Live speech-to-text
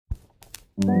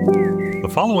The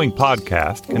following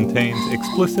podcast contains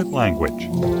explicit language.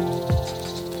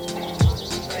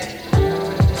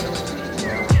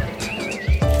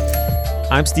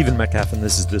 I'm Stephen Metcalf, and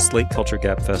this is the Slate Culture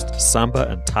Gabfest Samba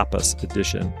and Tapas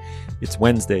edition. It's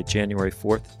Wednesday, January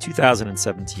 4th,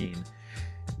 2017.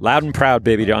 Loud and proud,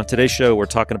 baby. On today's show, we're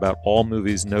talking about all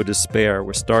movies, no despair.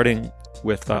 We're starting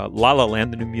with La La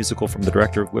Land, the new musical from the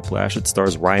director of Whiplash. It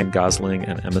stars Ryan Gosling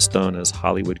and Emma Stone as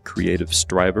Hollywood creative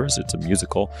strivers. It's a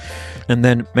musical. And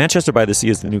then Manchester by the Sea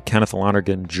is the new Kenneth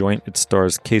Lonergan joint. It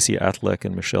stars Casey Affleck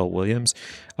and Michelle Williams.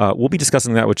 We'll be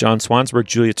discussing that with John Swansburg.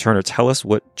 Julia Turner, tell us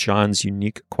what John's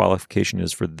unique qualification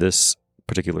is for this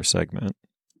particular segment.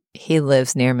 He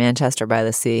lives near Manchester by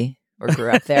the Sea, or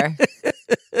grew up there.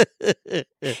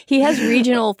 He has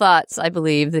regional thoughts, I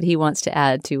believe, that he wants to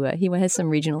add to he has some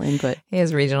regional input. He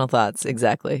has regional thoughts,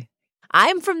 exactly.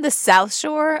 I'm from the South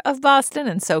Shore of Boston,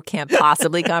 and so can't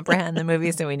possibly comprehend the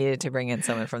movie, so we needed to bring in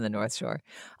someone from the North Shore.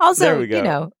 Also, you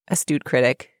know, astute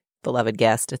critic, beloved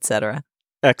guest, etc.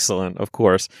 Excellent, of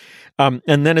course. And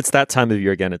then it's that time of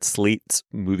year again. It's Slate's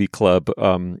Movie Club.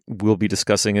 We'll be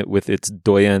discussing it with its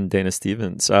doyen, Dana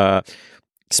Stevens.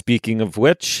 Speaking of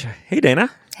which, hey, Dana.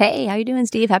 Hey, how you doing,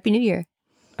 Steve? Happy New Year.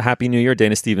 Happy New Year.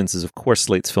 Dana Stevens is, of course,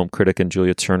 Slate's film critic, and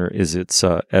Julia Turner is its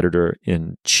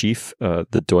editor-in-chief,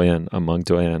 the doyen among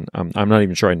doyen. I'm not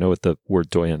even sure I know what the word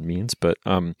doyen means, but...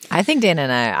 I think Dana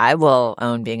and I will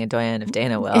own being a doyen if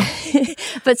Dana will.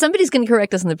 But somebody's going to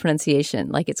correct us on the pronunciation,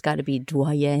 like it's got to be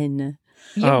doyen.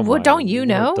 Don't you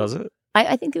know? Does it?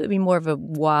 I think it would be more of a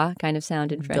wa kind of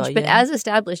sound in French. Doyen. But as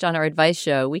established on our advice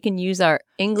show, we can use our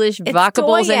English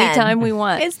vocables anytime we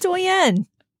want. It's doyen.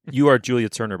 You are Julia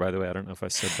Turner, by the way. I don't know if I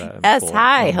said that. Yes,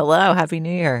 hi. Hello. Happy New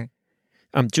Year.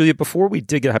 Julia, before we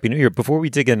dig in, Happy New Year. Before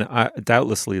we dig in,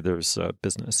 doubtlessly there's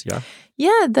business, yeah?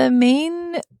 Yeah, the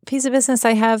main piece of business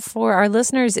I have for our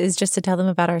listeners is just to tell them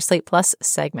about our Slate Plus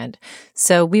segment.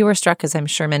 So we were struck, as I'm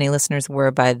sure many listeners were,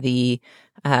 by the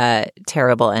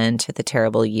terrible end to the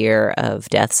terrible year of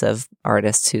deaths of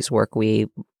artists whose work we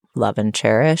love and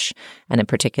cherish, and in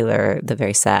particular, the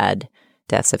very sad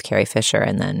deaths of Carrie Fisher,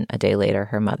 and then a day later,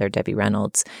 her mother, Debbie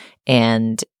Reynolds.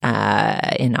 And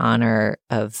in honor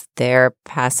of their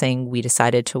passing, we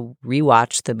decided to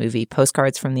rewatch the movie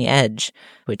Postcards from the Edge,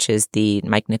 which is the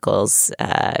Mike Nichols,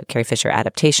 Carrie Fisher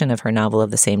adaptation of her novel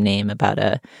of the same name about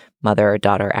a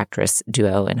mother-daughter actress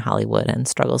duo in Hollywood and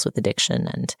struggles with addiction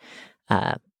and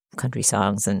country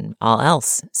songs and all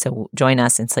else. So join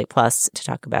us in Slate Plus to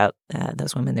talk about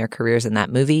those women, their careers in that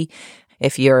movie.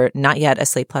 If you're not yet a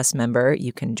Slate Plus member,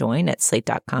 you can join at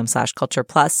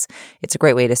slate.com/cultureplus. It's a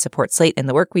great way to support Slate and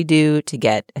the work we do, to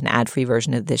get an ad-free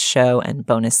version of this show and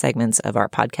bonus segments of our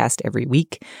podcast every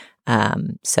week.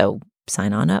 So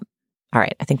sign on up. All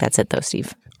right. I think that's it, though,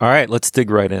 Steve. All right. Let's dig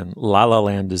right in. La La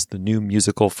Land is the new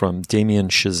musical from Damien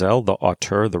Chazelle, the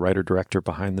auteur, the writer-director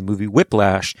behind the movie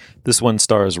Whiplash. This one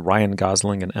stars Ryan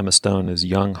Gosling and Emma Stone as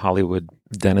young Hollywood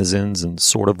denizens and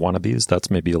sort of wannabes. That's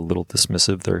maybe a little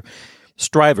dismissive. They're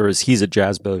strivers. He's a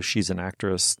jazz bow, she's an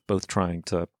actress, both trying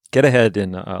to get ahead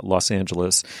in Los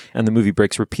Angeles. And the movie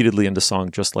breaks repeatedly into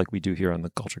song, just like we do here on the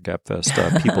Culture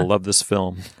Gabfest. People love this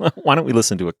film. Why don't we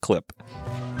listen to a clip?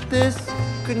 This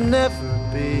could never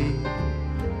be.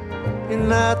 You're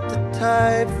not the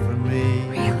type for me.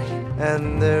 Really?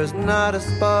 And there's not a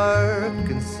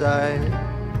spark inside.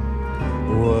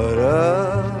 What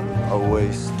a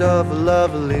waste of a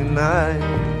lovely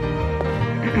night.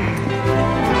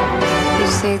 You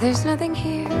say there's nothing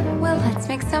here. Well, let's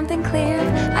make something clear.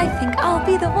 I think I'll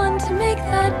be the one to make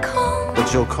that call.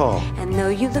 What's your call? And though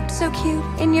you look so cute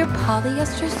in your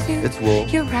polyester suit, It's wool.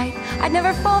 You're right, I'd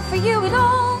never fall for you at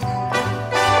all.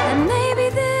 And maybe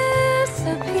this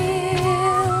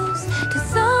appeals to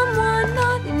someone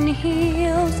not in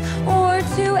heels, or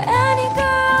to any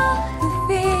girl who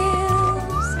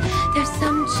feels there's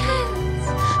some chance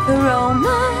for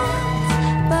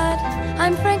romance, but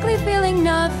I'm frankly feeling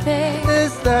nothing.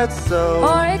 Is that so?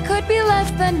 Or it could be less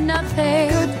than nothing.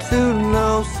 Good to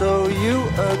know, so you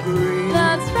agree.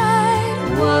 That's right.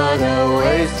 What a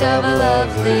waste of a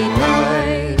lovely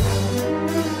night.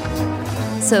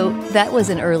 So that was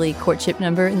an early courtship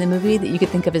number in the movie that you could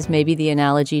think of as maybe the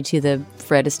analogy to the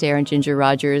Fred Astaire and Ginger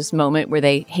Rogers moment where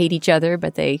they hate each other,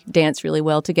 but they dance really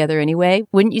well together anyway.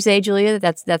 Wouldn't you say, Julia,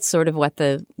 that that's sort of what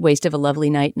the Waste of a Lovely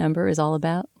Night number is all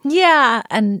about? Yeah,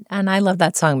 and I love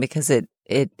that song because it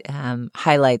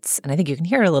highlights, and I think you can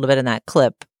hear it a little bit in that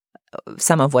clip,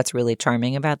 some of what's really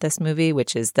charming about this movie,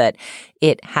 which is that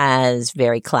it has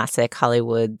very classic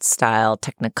Hollywood style,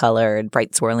 technicolored,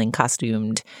 bright swirling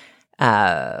costumed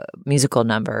musical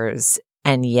numbers,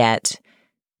 and yet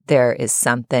there is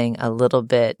something a little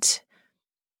bit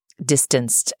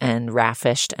distanced and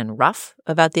raffished and rough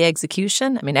about the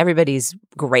execution. I mean, everybody's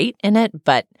great in it,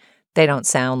 but they don't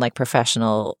sound like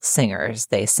professional singers.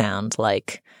 They sound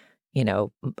like, you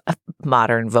know, a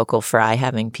modern vocal fry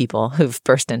having people who've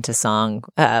burst into song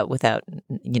without,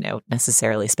 you know,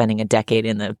 necessarily spending a decade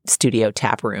in the studio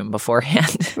tap room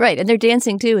beforehand. Right. And they're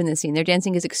dancing too in this scene. Their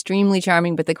dancing is extremely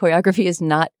charming, but the choreography is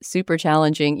not super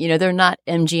challenging. You know, they're not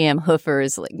MGM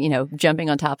hoofers, like, you know, jumping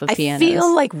on top of pianos. I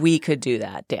feel like we could do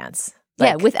that dance.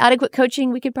 Yeah, with adequate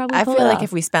coaching, we could probably pull it off. I feel like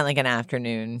if we spent like an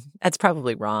afternoon, that's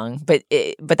probably wrong, but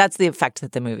that's the effect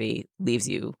that the movie leaves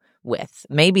you with.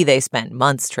 Maybe they spent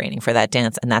months training for that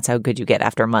dance, and that's how good you get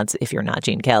after months if you're not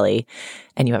Gene Kelly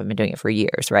and you haven't been doing it for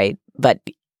years, right? But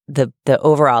the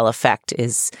overall effect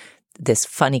is this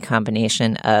funny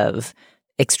combination of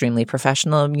extremely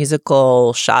professional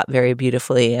musical, shot very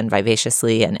beautifully and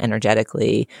vivaciously and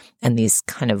energetically, and these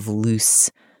kind of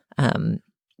loose,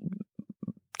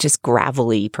 just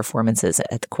gravelly performances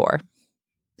at the core.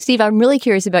 Steve, I'm really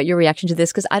curious about your reaction to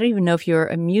this because I don't even know if you're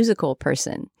a musical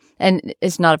person. And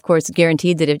it's not, of course,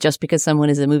 guaranteed that if just because someone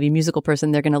is a movie musical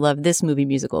person, they're going to love this movie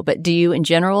musical. But do you, in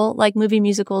general, like movie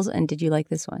musicals? And did you like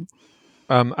this one?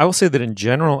 I will say that in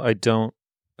general, I don't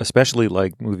especially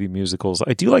like movie musicals.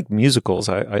 I do like musicals.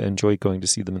 I enjoy going to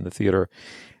see them in the theater.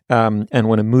 And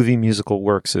when a movie musical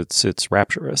works, it's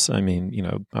rapturous. I mean,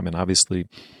 obviously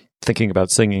thinking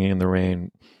about Singing in the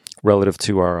Rain relative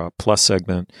to our Plus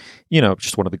segment,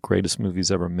 just one of the greatest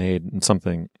movies ever made, and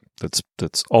something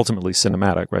that's ultimately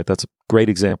cinematic, right? That's a great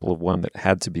example of one that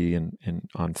had to be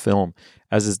on film,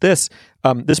 as is this.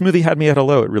 This movie had me at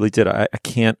hello. It really did. I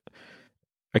can't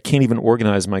even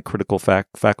organize my critical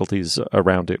faculties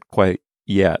around it quite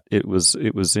yet. It was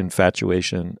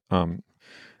infatuation.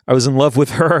 I was in love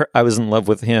with her. I was in love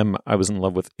with him. I was in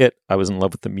love with it. I was in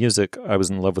love with the music. I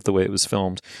was in love with the way it was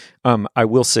filmed. I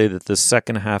will say that the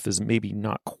second half is maybe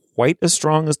not quite as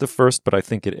strong as the first, but I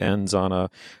think it ends on a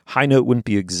high note. Wouldn't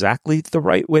be exactly the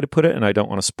right way to put it, and I don't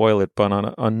want to spoil it, but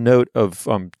on a note of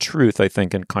truth, I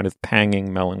think, and kind of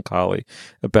panging melancholy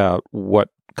about what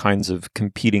kinds of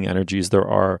competing energies there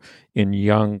are in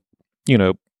young,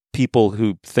 people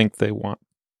who think they want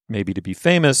maybe to be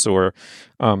famous or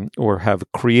have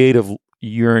a creative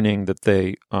yearning that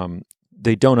they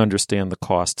don't understand the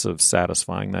costs of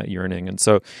satisfying that yearning. And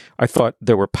so I thought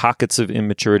there were pockets of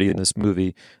immaturity in this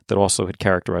movie that also had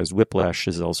characterized Whiplash,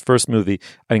 Chazelle's first movie.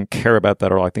 I didn't care about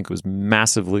that at all. I think it was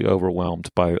massively overwhelmed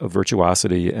by a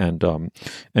virtuosity and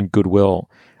goodwill.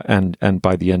 And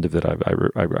by the end of it,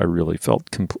 I really felt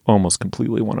almost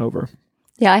completely won over.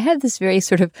 Yeah, I had this very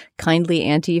sort of kindly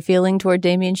anti-feeling toward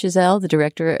Damien Chazelle, the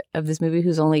director of this movie,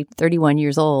 who's only 31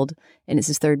 years old, and it's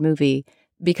his third movie,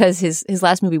 because his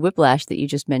last movie, Whiplash, that you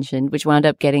just mentioned, which wound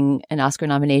up getting an Oscar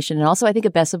nomination, and also I think a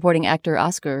Best Supporting Actor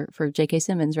Oscar for J.K.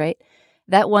 Simmons, right?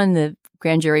 That won the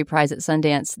Grand Jury Prize at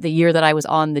Sundance the year that I was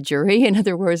on the jury. In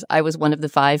other words, I was one of the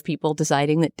 5 people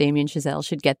deciding that Damien Chazelle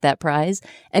should get that prize.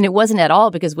 And it wasn't at all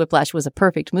because Whiplash was a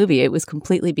perfect movie. It was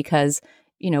completely because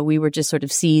we were just sort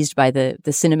of seized by the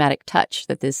cinematic touch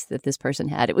that this person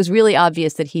had. It was really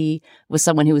obvious that he was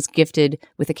someone who was gifted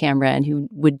with a camera and who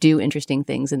would do interesting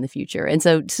things in the future. And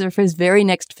so for his very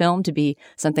next film to be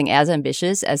something as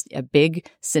ambitious as a big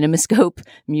CinemaScope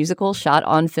musical shot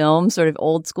on film, sort of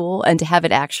old school, and to have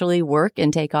it actually work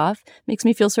and take off makes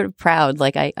me feel sort of proud.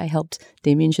 Like I helped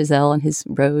Damien Chazelle on his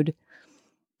road.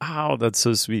 Oh, that's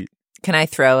so sweet. Can I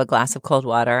throw a glass of cold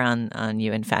water on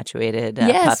you infatuated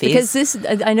yes, puppies?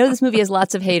 Because I know this movie has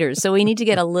lots of haters, so we need to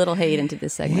get a little hate into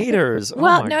this segment. Haters?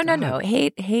 Well, no.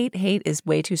 Hate is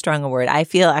way too strong a word. I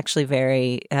feel actually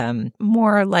very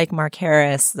more like Mark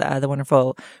Harris, the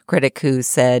wonderful critic who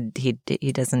said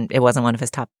it wasn't one of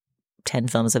his top 10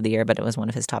 films of the year, but it was one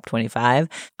of his top 25.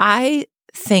 I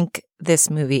think this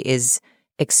movie is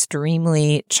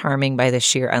extremely charming by the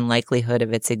sheer unlikelihood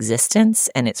of its existence,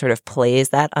 and it sort of plays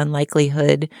that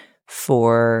unlikelihood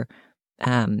for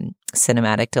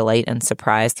cinematic delight and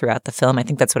surprise throughout the film. I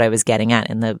think that's what I was getting at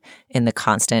in the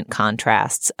constant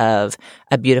contrasts of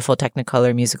a beautiful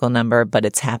Technicolor musical number, but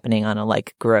it's happening on a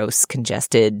gross,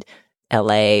 congested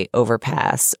LA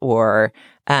overpass, or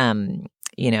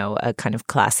a kind of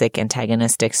classic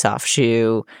antagonistic soft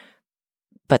shoe.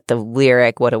 But the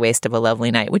lyric, "What a waste of a lovely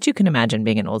night," which you can imagine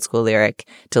being an old school lyric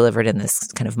delivered in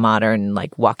this kind of modern,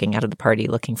 walking out of the party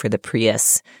looking for the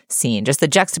Prius scene. Just the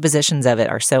juxtapositions of it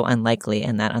are so unlikely,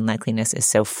 and that unlikeliness is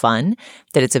so fun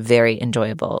that it's a very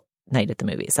enjoyable night at the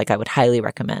movies. I would highly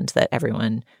recommend that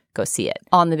everyone go see it.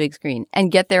 On the big screen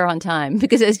and get there on time.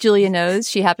 Because as Julia knows,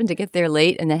 she happened to get there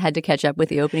late and then had to catch up with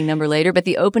the opening number later. But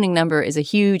the opening number is a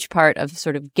huge part of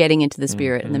sort of getting into the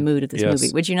spirit and the mood of this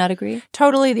movie. Would you not agree?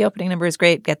 Totally. The opening number is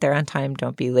great. Get there on time.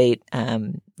 Don't be late,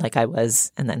 like I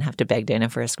was, and then have to beg Dana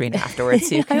for a screen afterwards.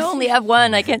 So I only have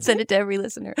one. I can't send it to every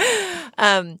listener.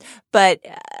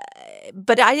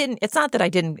 But I didn't, it's not that I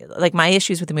didn't, like my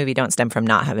issues with the movie don't stem from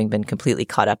not having been completely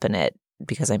caught up in it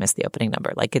because I missed the opening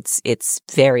number. Like it's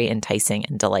very enticing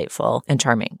and delightful and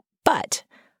charming. But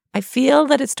I feel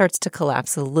that it starts to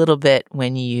collapse a little bit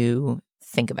when you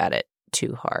think about it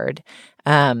too hard.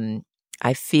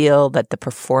 I feel that the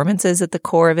performances at the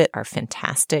core of it are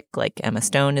fantastic. Like Emma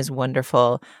Stone is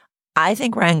wonderful. I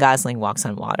think Ryan Gosling walks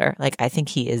on water. Like, I think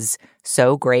he is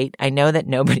so great. I know that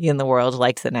nobody in the world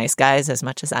liked The Nice Guys as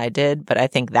much as I did, but I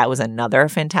think that was another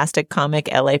fantastic comic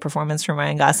LA performance from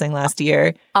Ryan Gosling last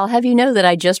year. I'll have you know that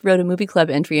I just wrote a movie club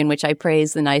entry in which I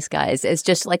praise The Nice Guys. It's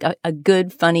just like a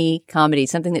good, funny comedy,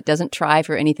 something that doesn't try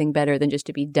for anything better than just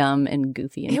to be dumb and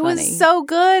goofy and funny. It was so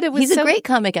good. He's a great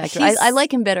comic actor. I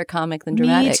like him better comic than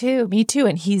dramatic. Me too.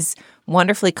 And he's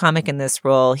wonderfully comic in this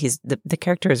role. He's the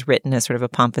character is written as sort of a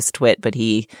pompous twit, but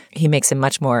he makes him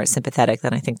much more sympathetic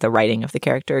than I think the writing of the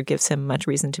character gives him much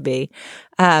reason to be.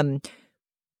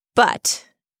 But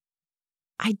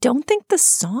I don't think the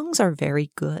songs are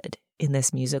very good in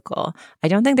this musical. I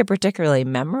don't think they're particularly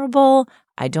memorable.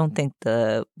 I don't think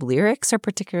the lyrics are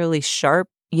particularly sharp.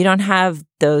 You don't have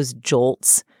those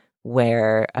jolts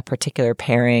where a particular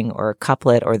pairing or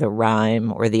couplet or the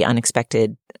rhyme or the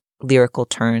unexpected lyrical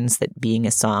turns that being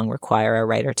a song require a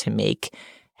writer to make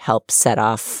help set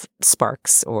off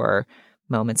sparks or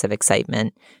moments of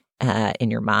excitement in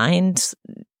your mind.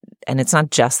 And it's not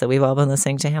just that we've all been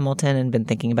listening to Hamilton and been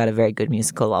thinking about a very good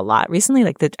musical a lot recently.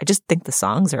 Like I just think the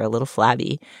songs are a little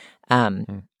flabby,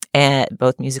 and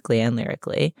both musically and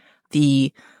lyrically.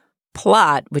 The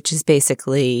plot, which is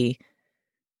basically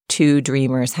two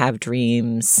dreamers have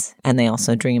dreams and they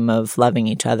also dream of loving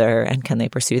each other, and can they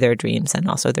pursue their dreams and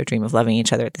also their dream of loving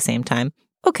each other at the same time?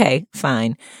 Okay,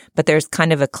 fine. But there's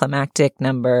kind of a climactic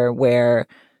number where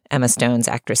Emma Stone's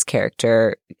actress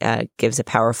character gives a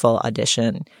powerful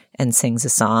audition and sings a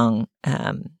song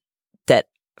that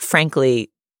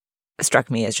frankly struck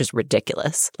me as just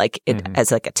ridiculous, like it as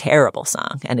like a terrible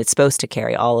song. And it's supposed to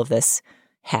carry all of this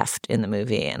heft in the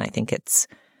movie. And I think it's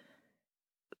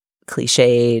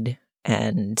cliched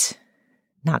and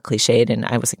not cliched. And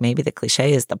I was like, maybe the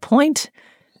cliche is the point.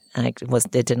 And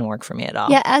it didn't work for me at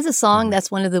all. Yeah, as a song, that's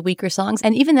one of the weaker songs.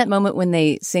 And even that moment when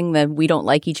they sing the "We Don't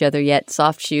Like Each Other Yet"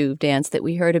 soft shoe dance that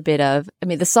we heard a bit of, I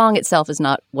mean, the song itself is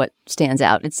not what stands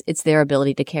out. It's their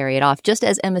ability to carry it off. Just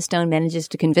as Emma Stone manages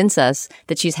to convince us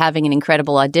that she's having an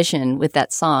incredible audition with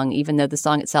that song, even though the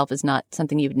song itself is not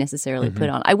something you would necessarily put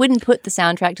on. I wouldn't put the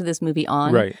soundtrack to this movie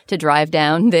on to drive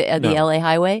down the LA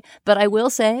highway. But I will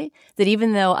say that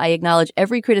even though I acknowledge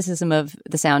every criticism of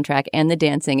the soundtrack and the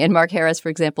dancing, and Mark Harris, for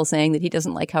example, saying that he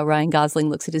doesn't like how Ryan Gosling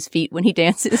looks at his feet when he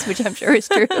dances, which I'm sure is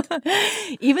true.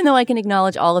 Even though I can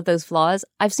acknowledge all of those flaws,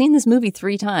 I've seen this movie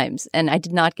 3 times and I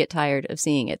did not get tired of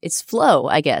seeing it. It's flow,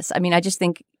 I guess. I mean, I just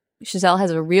think Chazelle has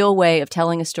a real way of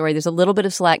telling a story. There's a little bit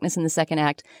of slackness in the second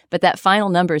act, but that final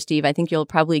number, Steve, I think you'll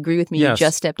probably agree with me. Yes. You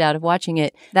just stepped out of watching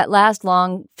it. That last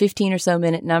long 15 or so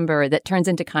minute number that turns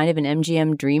into kind of an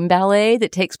MGM dream ballet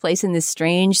that takes place in this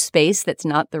strange space that's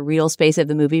not the real space of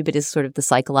the movie, but is sort of the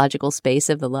psychological space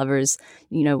of the lovers,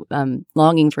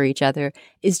 longing for each other,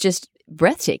 is just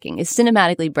breathtaking. It's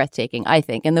cinematically breathtaking, I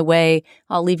think. And the way,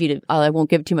 I won't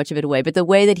give too much of it away, but the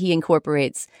way that he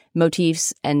incorporates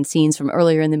motifs and scenes from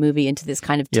earlier in the movie into this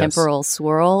kind of temporal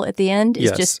swirl at the end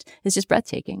is just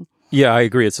breathtaking. Yeah, I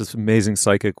agree. It's this amazing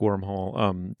psychic wormhole.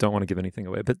 Don't want to give anything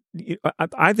away. But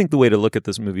I think the way to look at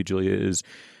this movie, Julia, is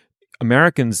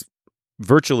Americans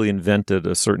virtually invented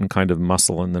a certain kind of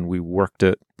muscle and then we worked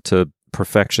it to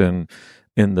perfection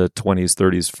in the 20s,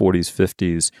 30s, 40s,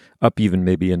 50s, up even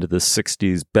maybe into the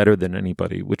 60s, better than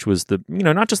anybody, which was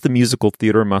not just the musical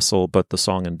theater muscle, but the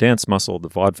song and dance muscle, the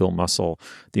vaudeville muscle,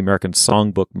 the American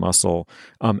songbook muscle.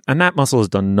 And that muscle has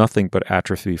done nothing but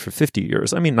atrophy for 50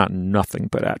 years. I mean, not nothing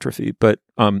but atrophy, but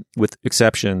with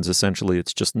exceptions, essentially,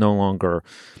 it's just no longer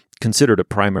considered a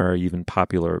primary, even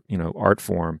popular, art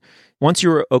form. Once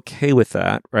you're okay with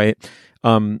that, right?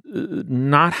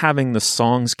 Not having the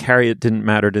songs carry it didn't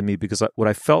matter to me because what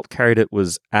I felt carried it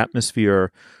was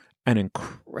atmosphere and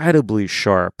incredibly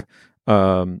sharp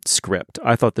script.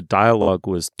 I thought the dialogue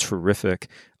was terrific.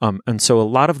 And so a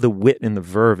lot of the wit in the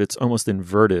verve, it's almost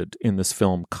inverted in this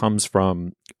film, comes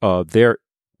from their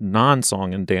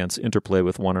non-song and dance interplay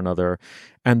with one another.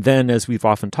 And then, as we've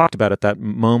often talked about, at that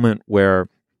moment where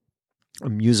a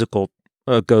musical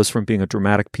goes from being a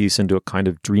dramatic piece into a kind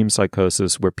of dream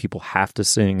psychosis where people have to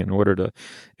sing in order to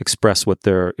express what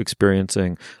they're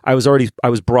experiencing. I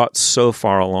was brought so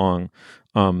far along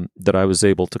that I was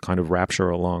able to kind of rapture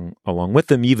along with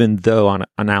them, even though on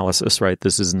analysis, right,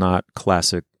 this is not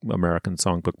classic American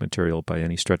songbook material by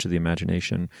any stretch of the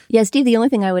imagination. Yeah, Steve, the only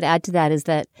thing I would add to that is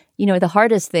that, the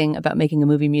hardest thing about making a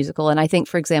movie musical, and I think,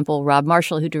 for example, Rob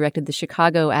Marshall, who directed the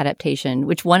Chicago adaptation,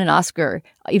 which won an Oscar,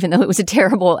 even though it was a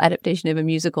terrible adaptation of a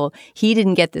musical, he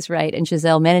didn't get this right, and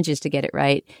Chazelle manages to get it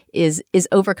right, is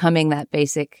overcoming that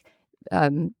basic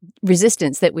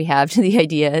resistance that we have to the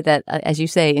idea that, as you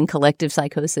say, in collective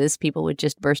psychosis, people would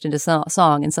just burst into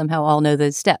song and somehow all know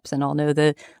the steps and all know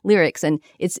the lyrics. And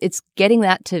it's getting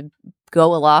that to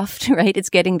go aloft, right? It's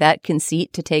getting that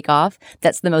conceit to take off.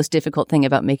 That's the most difficult thing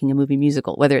about making a movie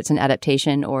musical, whether it's an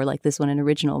adaptation or like this one, an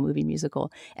original movie musical.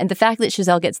 And the fact that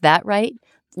Chazelle gets that right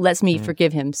lets me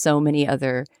forgive him so many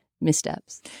other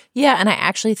missteps. Yeah, and I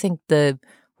actually think the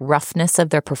roughness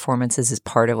of their performances is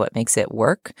part of what makes it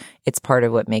work. It's part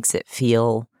of what makes it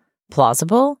feel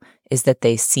plausible, is that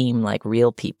they seem like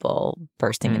real people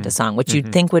bursting into song, which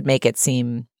you'd think would make it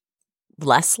seem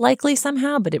less likely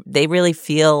somehow, but they really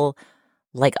feel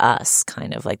like us,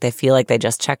 kind of. Like they feel like they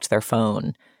just checked their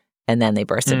phone and then they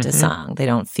burst into song. They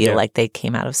don't feel like they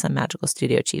came out of some magical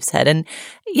studio chief's head. And,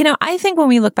 I think when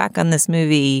we look back on this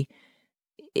movie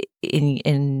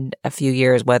in a few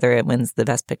years, whether it wins the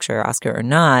Best Picture Oscar or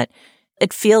not,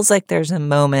 it feels like there's a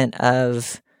moment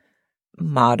of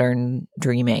modern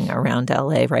dreaming around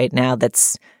LA right now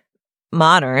that's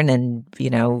modern and,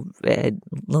 a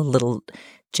little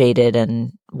jaded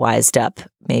and wised up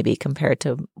maybe compared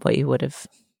to what you would have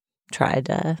tried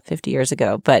 50 years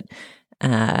ago. But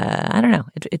I don't know.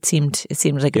 It seemed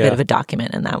like a bit of a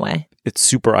document in that way. It's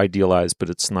super idealized, but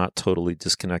it's not totally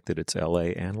disconnected. It's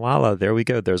LA and Lala. There we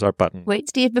go. There's our button. Wait,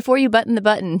 Steve, before you button the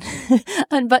button,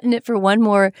 unbutton it for one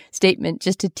more statement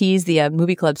just to tease the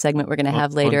movie club segment we're going to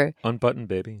have later. Unbutton,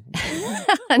 baby.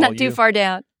 Not too far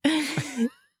down.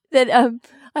 That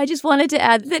I just wanted to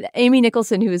add that Amy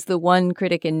Nicholson, who is the one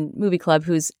critic in Movie Club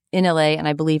who's in LA and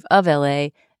I believe of LA,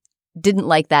 didn't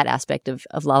like that aspect of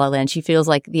La La Land. She feels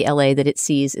like the LA that it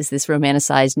sees is this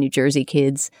romanticized New Jersey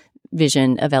kid's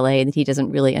vision of LA, and that he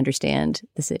doesn't really understand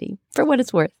the city, for what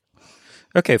it's worth.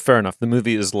 Okay, fair enough. The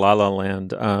movie is La La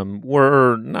Land.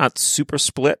 We're not super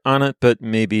split on it, but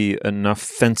maybe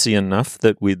fancy enough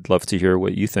that we'd love to hear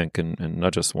what you think, and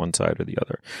not just one side or the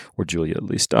other, or Julia at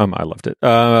least. I loved it.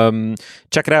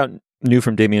 Check it out. New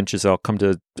from Damien Chazelle. Come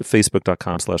to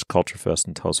facebook.com/culturefest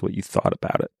and tell us what you thought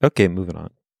about it. Okay, moving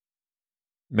on.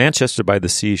 Manchester by the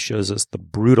Sea shows us the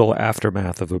brutal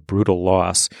aftermath of a brutal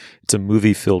loss. It's a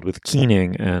movie filled with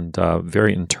keening and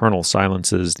very internal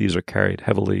silences. These are carried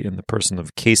heavily in the person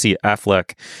of Casey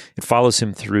Affleck. It follows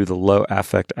him through the low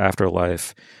affect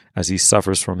afterlife as he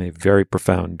suffers from a very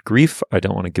profound grief. I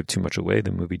don't want to give too much away.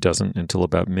 The movie doesn't until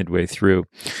about midway through.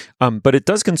 But it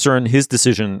does concern his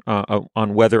decision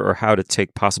on whether or how to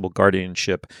take possible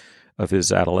guardianship of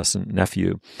his adolescent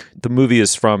nephew. The movie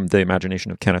is from the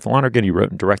imagination of Kenneth Lonergan. He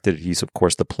wrote and directed it. He's, of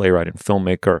course, the playwright and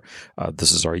filmmaker.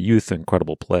 This Is Our Youth,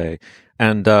 incredible play.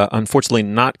 And unfortunately,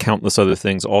 not countless other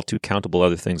things, all too countable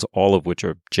other things, all of which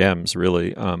are gems,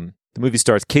 really. The movie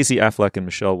stars Casey Affleck and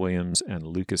Michelle Williams and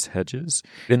Lucas Hedges.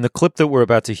 In the clip that we're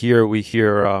about to hear, we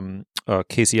hear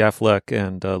Casey Affleck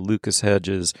and Lucas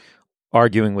Hedges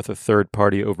arguing with a third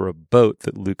party over a boat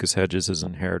that Lucas Hedges has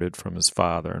inherited from his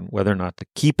father and whether or not to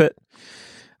keep it.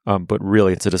 But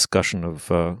really, it's a discussion of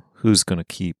who's going to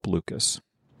keep Lucas.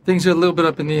 Things are a little bit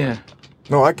up in the air.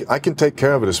 No, I can take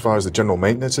care of it as far as the general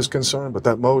maintenance is concerned, but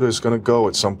that motor is going to go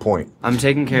at some point. I'm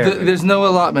taking care of it. There's no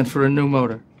allotment for a new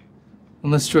motor.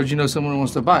 Unless, George, you know someone who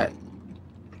wants to buy it.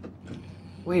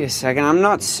 Wait a second, I'm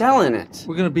not selling it.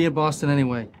 We're going to be in Boston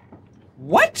anyway.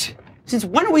 What? Since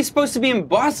when are we supposed to be in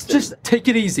Boston? Just take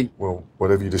it easy. Well,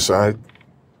 whatever you decide,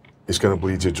 it's going to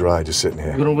bleed you dry just sitting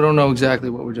here. We don't know exactly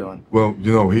what we're doing. Well,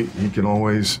 he can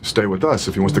always stay with us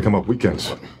if he wants to come up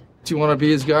weekends. Do you want to be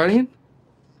his guardian?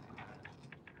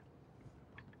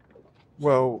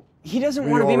 Well, he doesn't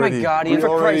want to be my guardian,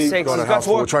 for Christ's sake. He's got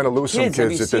we're trying to lose some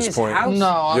kids at this point.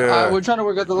 No, we're trying to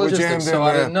work out the logistics, so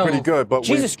I didn't know. Pretty good, but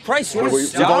Jesus Christ, you want to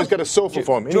stop? We've always got a sofa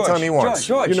for him anytime he wants.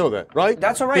 George. You know that, right?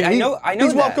 That's all right. I know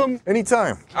he's welcome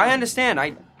anytime. I understand.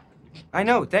 I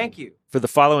know. Thank you. For the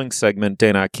following segment,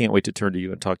 Dana, I can't wait to turn to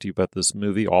you and talk to you about this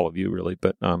movie, all of you really.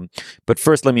 But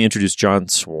first, let me introduce John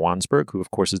Swansburg, who,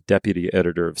 of course, is deputy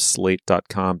editor of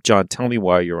Slate.com. John, tell me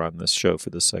why you're on this show for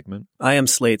this segment. I am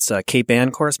Slate's Cape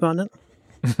Ann correspondent.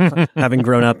 having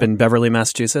grown up in Beverly,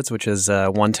 Massachusetts, which is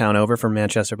one town over from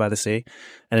Manchester by the Sea.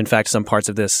 And in fact, some parts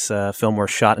of this film were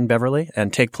shot in Beverly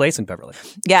and take place in Beverly.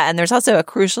 Yeah, and there's also a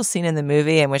crucial scene in the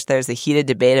movie in which there's a heated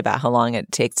debate about how long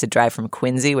it takes to drive from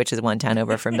Quincy, which is one town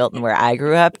over from Milton, where I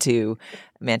grew up, to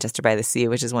Manchester by the Sea,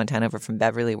 which is one town over from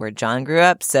Beverly, where John grew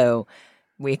up. So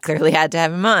we clearly had to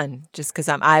have him on just because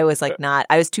I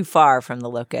was too far from the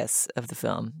locus of the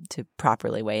film to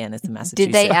properly weigh in as the Massachusetts.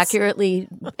 Did they accurately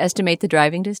estimate the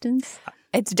driving distance?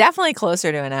 It's definitely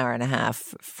closer to an hour and a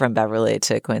half from Beverly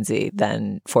to Quincy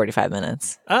than 45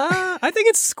 minutes. I think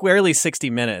it's squarely 60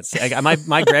 minutes.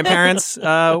 My grandparents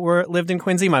lived in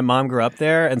Quincy. My mom grew up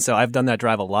there, and so I've done that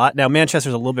drive a lot. Now,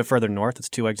 Manchester's a little bit further north. It's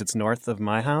 2 exits north of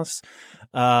my house.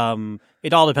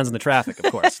 It all depends on the traffic,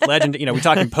 of course. Legend, we're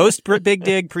talking post Big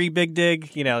Dig, pre Big Dig.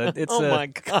 It's my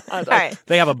God!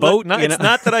 They have a boat. It's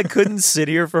not that I couldn't sit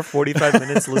here for 45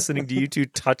 minutes listening to you two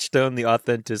touchstone the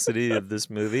authenticity of this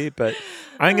movie, but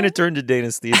I'm going to turn to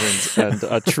Dana Stevens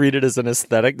and treat it as an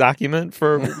aesthetic document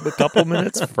for a couple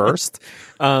minutes first.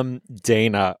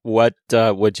 Dana,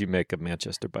 what'd you make of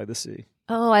Manchester by the Sea?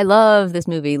 Oh, I love this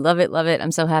movie. Love it, love it.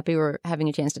 I'm so happy we're having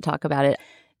a chance to talk about it.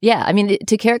 Yeah, I mean,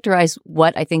 to characterize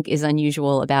what I think is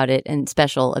unusual about it and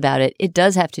special about it, it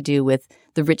does have to do with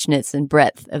the richness and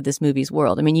breadth of this movie's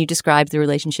world. I mean, you described the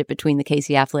relationship between the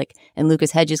Casey Affleck and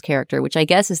Lucas Hedges character, which I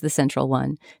guess is the central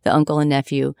one, the uncle and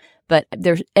nephew. But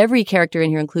there's every character in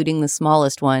here, including the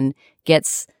smallest one,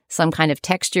 gets some kind of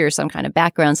texture, some kind of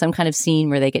background, some kind of scene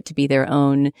where they get to be their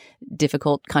own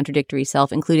difficult, contradictory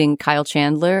self, including Kyle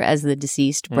Chandler as the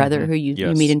deceased brother who you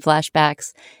meet in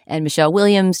flashbacks, and Michelle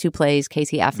Williams, who plays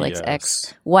Casey Affleck's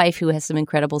ex-wife, who has some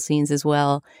incredible scenes as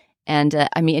well. And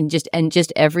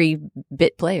just every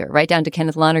bit player, right down to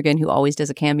Kenneth Lonergan, who always does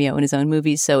a cameo in his own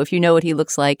movies. So if you know what he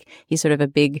looks like, he's sort of a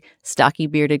big, stocky,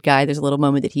 bearded guy. There's a little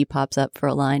moment that he pops up for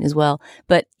a line as well.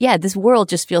 But yeah, this world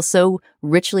just feels so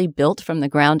richly built from the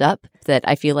ground up that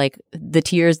I feel like the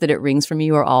tears that it wrings from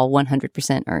you are all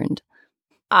 100% earned.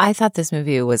 I thought this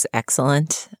movie was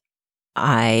excellent.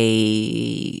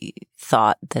 I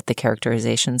thought that the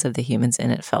characterizations of the humans in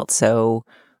it felt so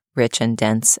rich and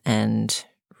dense and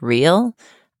real,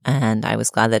 and I was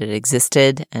glad that it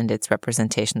existed and its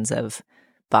representations of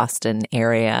Boston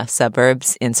area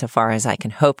suburbs, insofar as I can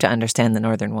hope to understand the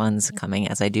northern ones, coming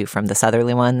as I do from the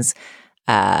southerly ones,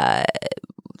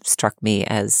 struck me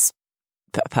as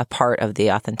a part of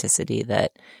the authenticity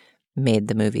that made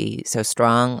the movie so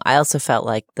strong. I also felt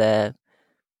like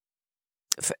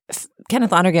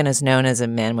Kenneth Lonergan is known as a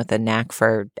man with a knack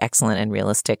for excellent and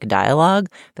realistic dialogue,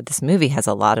 but this movie has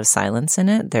a lot of silence in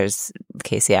it.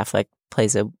 Casey Affleck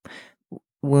plays a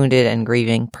wounded and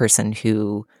grieving person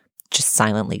who just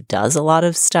silently does a lot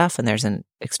of stuff, and there's an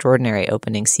extraordinary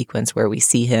opening sequence where we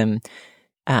see him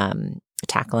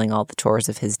tackling all the chores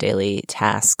of his daily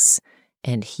tasks,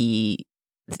 and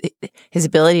his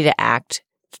ability to act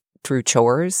through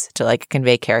chores, to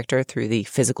convey character through the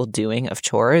physical doing of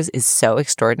chores, is so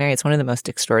extraordinary. It's one of the most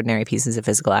extraordinary pieces of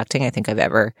physical acting I think I've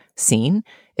ever seen.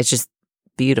 It's just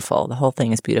beautiful. The whole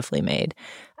thing is beautifully made.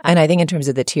 And I think in terms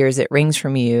of the tears it wrings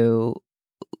from you,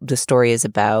 the story is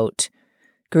about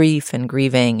grief and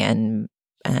grieving and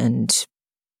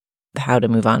how to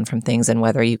move on from things, and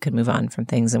whether you can move on from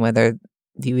things, and whether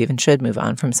you even should move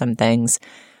on from some things.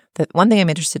 The one thing I'm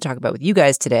interested to talk about with you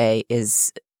guys today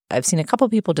is I've seen a couple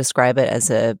people describe it as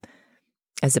a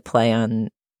play on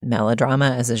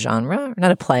melodrama as a genre,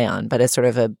 not a play on, but as sort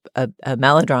of a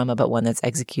melodrama, but one that's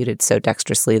executed so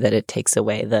dexterously that it takes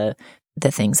away the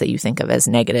things that you think of as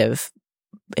negative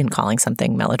in calling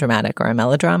something melodramatic or a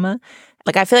melodrama.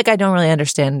 I feel like I don't really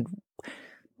understand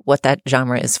what that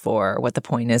genre is for, what the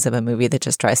point is of a movie that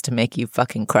just tries to make you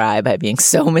fucking cry by being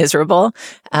so miserable.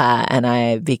 And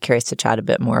I'd be curious to chat a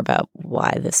bit more about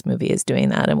why this movie is doing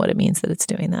that and what it means that it's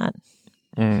doing that.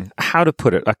 How to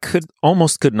put it? I could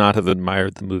not have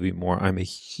admired the movie more. I'm a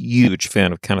huge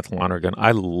fan of Kenneth Lonergan.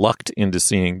 I lucked into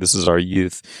seeing This Is Our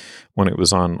Youth when it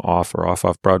was on off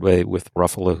Broadway with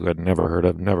Ruffalo, who I'd never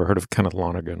heard of Kenneth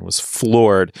Lonergan, was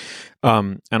floored.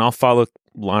 And I'll follow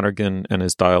Lonergan and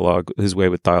his way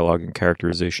with dialogue and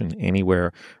characterization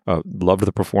anywhere. Loved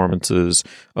the performances.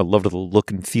 Loved the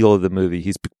look and feel of the movie.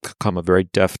 He's become a very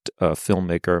deft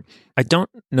filmmaker. I don't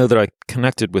know that I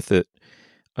connected with it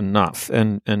enough.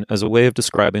 And as a way of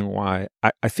describing why,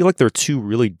 I feel like there are two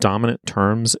really dominant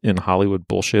terms in Hollywood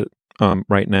bullshit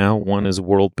right now. One is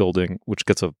world building, which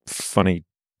gets a funny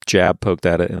jab poked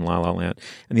at it in La La Land,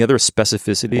 and the other is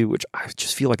specificity, which I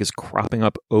just feel like is cropping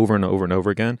up over and over and over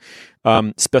again.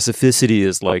 Specificity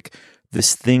is like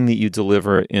this thing that you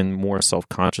deliver in more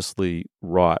self-consciously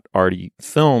wrought arty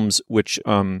films, which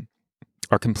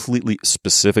are completely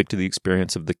specific to the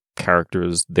experience of the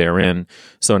characters therein.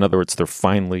 So in other words, they're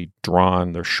finely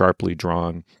drawn, they're sharply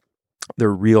drawn, they're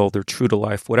real, they're true to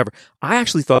life, whatever. I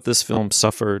actually thought this film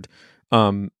suffered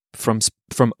from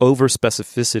over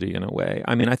specificity in a way.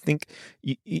 I mean, I think,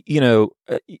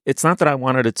 it's not that I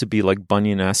wanted it to be like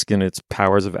Bunyan-esque in its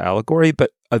powers of allegory,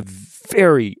 but a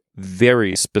very,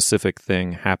 very specific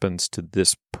thing happens to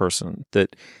this person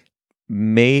that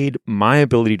made my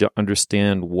ability to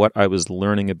understand what I was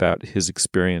learning about his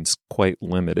experience quite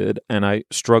limited. And I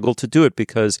struggled to do it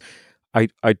because I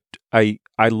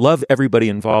love everybody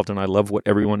involved, and I love what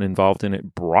everyone involved in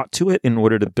it brought to it in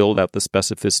order to build out the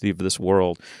specificity of this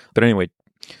world. But anyway,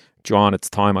 John, it's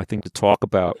time, I think, to talk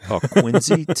about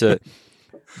Quincy to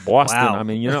Boston. Wow. I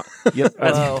mean,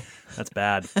 that's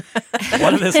bad.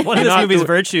 One of this movie's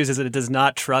virtues is that it does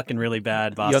not truck in really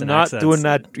bad Boston accents.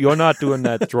 You're not doing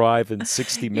that drive in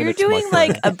 60 minutes. You're doing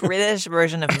like a British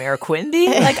version of Mayor Quimby.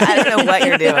 Like, I don't know what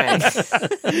you're doing.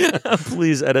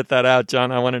 Please edit that out,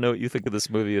 John. I want to know what you think of this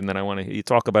movie, and then I want to hear you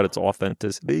talk about its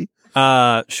authenticity.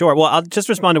 Sure. Well, I'll just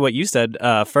respond to what you said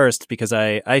first, because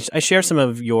I share some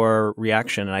of your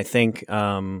reaction, and I think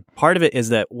part of it is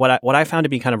that what I found to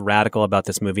be kind of radical about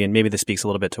this movie, and maybe this speaks a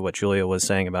little bit to what Julia was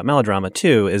saying about melodrama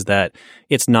too, is that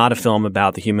it's not a film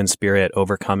about the human spirit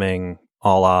overcoming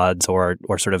all odds or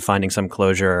sort of finding some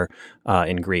closure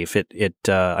in grief. I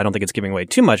don't think it's giving away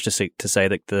too much to say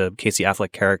that the Casey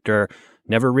Affleck character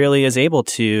never really is able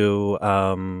to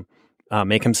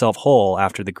make himself whole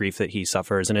after the grief that he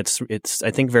suffers. And it's I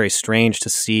think very strange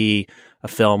to see a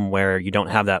film where you don't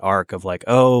have that arc of like,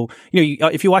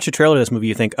 if you watch a trailer of this movie,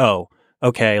 you think,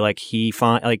 okay, like he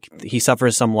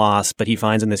suffers some loss, but he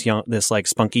finds in this like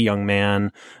spunky young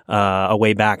man a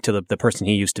way back to the person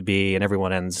he used to be, and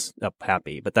everyone ends up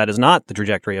happy. But that is not the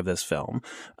trajectory of this film,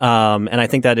 and I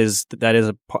think that is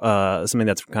something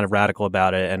that's kind of radical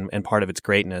about it, and part of its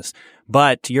greatness.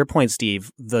 But to your point,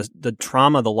 Steve, the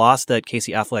trauma, the loss that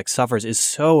Casey Affleck suffers is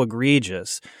so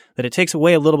egregious that it takes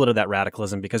away a little bit of that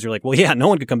radicalism, because you're like, well, yeah, no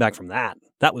one could come back from that.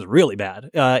 That was really bad.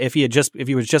 If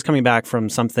he was just coming back from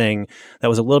something that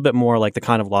was a little bit more like the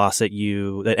kind of loss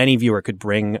that any viewer could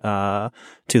bring to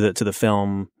the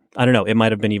film, I don't know, it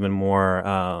might have been even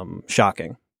more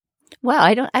shocking. Wow,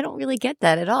 I don't really get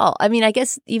that at all. I mean, I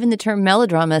guess even the term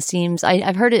melodrama seems,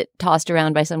 I've heard it tossed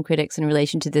around by some critics in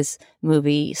relation to this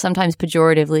movie, sometimes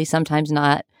pejoratively, sometimes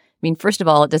not. I mean, first of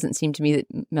all, it doesn't seem to me that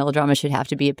melodrama should have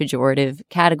to be a pejorative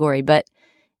category, but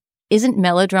isn't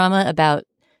melodrama about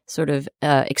sort of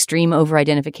extreme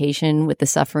over-identification with the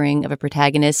suffering of a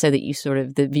protagonist, so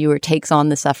that the viewer takes on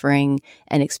the suffering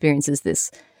and experiences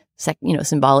this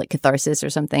symbolic catharsis or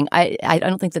something? I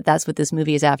don't think that that's what this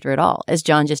movie is after at all. As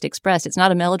John just expressed, it's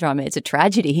not a melodrama, it's a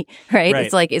tragedy, right?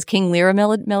 It's like, is King Lear a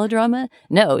melodrama?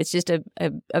 No, it's just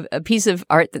a piece of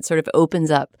art that sort of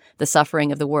opens up the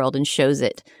suffering of the world and shows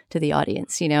it to the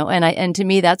audience, and to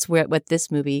me, that's what this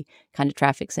movie kind of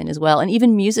traffics in as well. And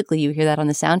even musically, you hear that on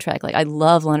the soundtrack. Like, I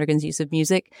love Lonergan's use of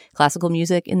music, classical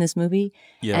music in this movie.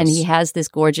 Yes. And he has this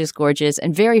gorgeous, gorgeous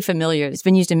and very familiar, it's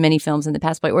been used in many films in the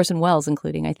past by Orson Welles,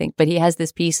 including, I think, but he has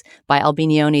this piece by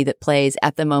Albinioni that plays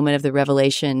at the moment of the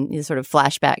revelation, is sort of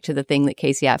flashback to the thing that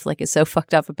Casey Affleck is so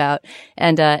fucked up about.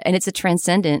 And it's a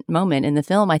transcendent moment in the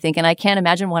film, I think. And I can't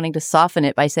imagine wanting to soften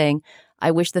it by saying,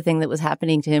 I wish the thing that was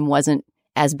happening to him wasn't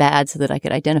as bad so that I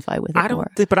could identify with it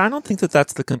more. But I don't think that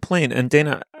that's the complaint. And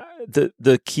Dana,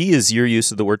 the key is your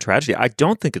use of the word tragedy. I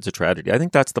don't think it's a tragedy. I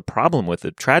think that's the problem with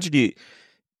it. Tragedy,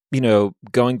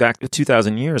 going back to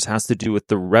 2,000 years, has to do with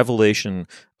the revelation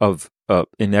of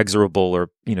inexorable or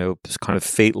kind of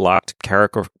fate-locked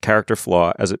character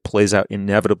flaw as it plays out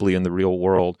inevitably in the real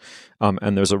world,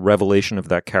 and there's a revelation of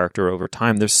that character over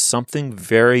time. There's something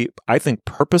very, I think,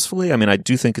 purposefully, I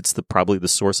do think it's probably the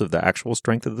source of the actual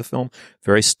strength of the film,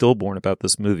 very stillborn about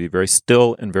this movie, very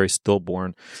still and very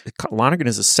stillborn. Lonergan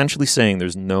is essentially saying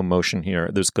there's no motion here.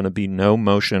 There's going to be no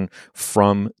motion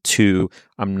from to.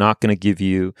 I'm not going to give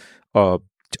you a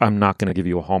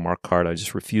Hallmark card. I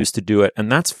just refuse to do it.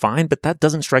 And that's fine, but that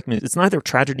doesn't strike me. It's neither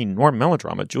tragedy nor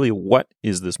melodrama. Julia, what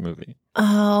is this movie?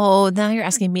 Oh, now you're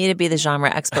asking me to be the genre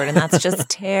expert, and that's just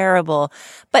terrible.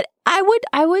 But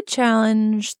I would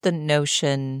challenge the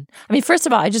notion. First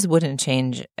of all, I just wouldn't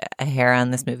change a hair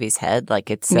on this movie's head.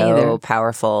 Like, it's so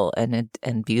powerful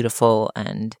and beautiful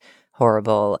and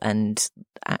horrible. And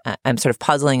I'm sort of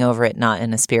puzzling over it, not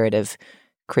in a spirit of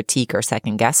critique or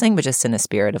second guessing, but just in a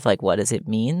spirit of like, what does it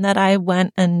mean that I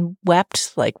went and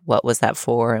wept? Like, what was that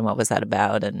for and what was that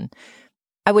about? And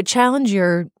I would challenge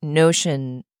your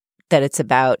notion that it's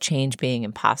about change being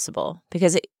impossible,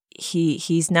 because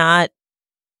he's not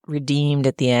redeemed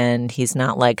at the end. He's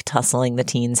not like tussling the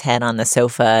teen's head on the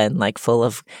sofa and like full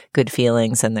of good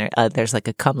feelings. And there's like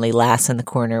a comely lass in the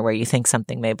corner where you think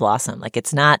something may blossom. Like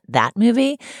it's not that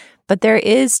movie, but there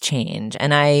is change.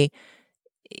 And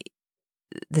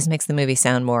this makes the movie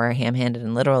sound more ham-handed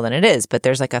and literal than it is, but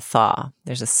there's like a thaw.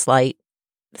 There's a slight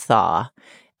thaw.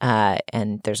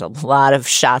 And there's a lot of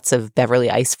shots of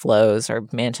Beverly ice floes or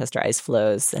Manchester ice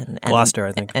floes. And Gloucester,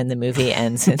 I think. And the movie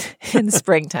ends in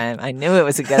springtime. I knew it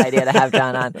was a good idea to have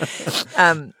John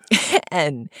on.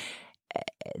 And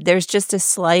there's just a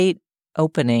slight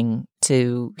opening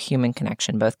to human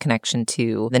connection, both connection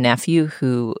to the nephew,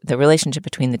 who the relationship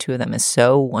between the two of them is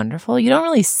so wonderful. You don't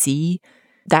really see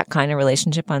that kind of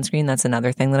relationship on screen. That's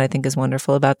another thing that I think is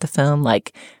wonderful about the film.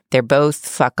 Like they're both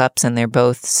fuck ups and they're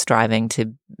both striving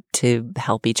to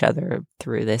help each other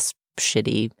through this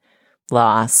shitty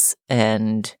loss,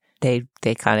 and they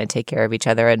kind of take care of each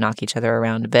other and knock each other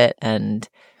around a bit, and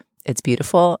it's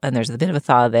beautiful. And there's a bit of a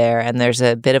thaw there, and there's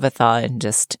a bit of a thaw in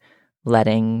just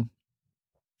letting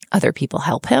other people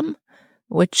help him,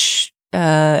 which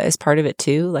is part of it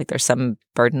too. Like there's some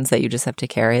burdens that you just have to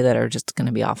carry that are just going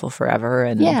to be awful forever.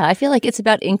 And yeah, I feel like it's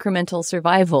about incremental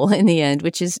survival in the end,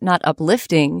 which is not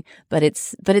uplifting, but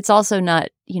it's also not,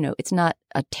 it's not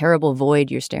a terrible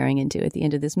void you're staring into at the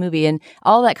end of this movie. And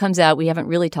all that comes out. We haven't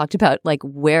really talked about like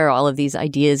where all of these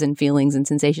ideas and feelings and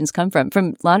sensations come from.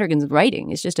 Lonergan's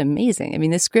writing is just amazing. I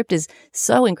mean, this script is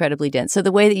so incredibly dense. So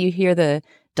the way that you hear the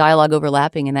dialogue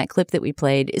overlapping in that clip that we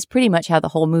played is pretty much how the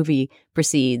whole movie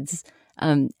proceeds.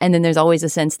 And then there's always a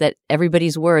sense that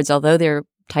everybody's words, although they're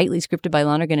tightly scripted by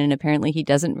Lonergan, and apparently he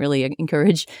doesn't really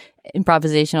encourage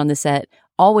improvisation on the set,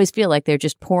 always feel like they're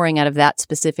just pouring out of that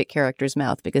specific character's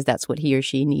mouth because that's what he or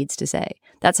she needs to say.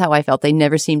 That's how I felt. They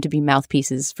never seem to be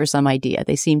mouthpieces for some idea.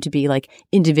 They seem to be like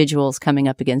individuals coming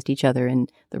up against each other in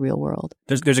the real world.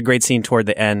 There's a great scene toward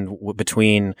the end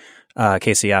between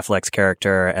Casey Affleck's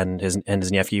character and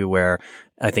his nephew, where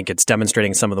I think it's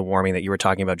demonstrating some of the warming that you were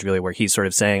talking about, Julia, where he's sort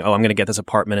of saying, I'm going to get this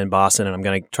apartment in Boston and I'm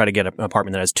going to try to get an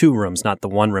apartment that has 2 rooms, not the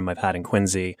 1 room I've had in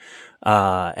Quincy.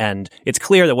 And it's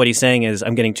clear that what he's saying is,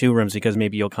 I'm getting 2 rooms because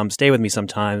maybe you'll come stay with me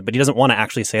sometime. But he doesn't want to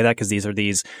actually say that because these are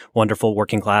these wonderful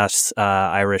working class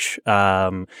Irish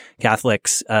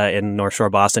Catholics in North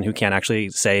Shore Boston who can't actually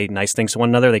say nice things to one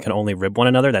another. They can only rib one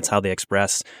another. That's how they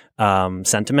express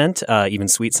sentiment, even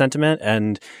sweet sentiment.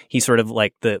 And he's sort of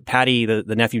like Patty,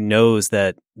 the nephew, knows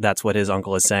that that's what his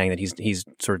uncle is saying, that he's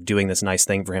sort of doing this nice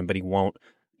thing for him, but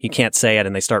he can't say it,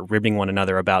 and they start ribbing one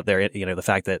another about the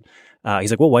fact that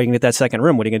he's like, well, why are you going to get that second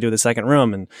room? What are you going to do with the second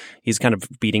room? And he's kind of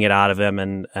beating it out of him,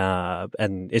 and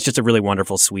it's just a really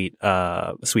wonderful, sweet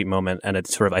moment, and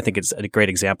it's sort of, I think it's a great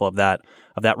example of that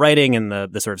writing and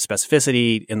the sort of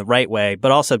specificity in the right way,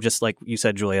 but also just like you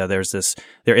said, Julia, there is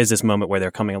this moment where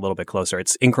they're coming a little bit closer.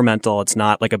 It's incremental. It's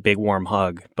not like a big warm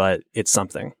hug, but it's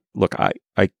something. Look, I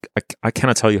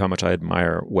cannot tell you how much I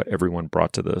admire what everyone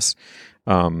brought to this.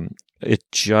 It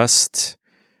just,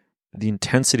 the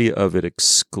intensity of it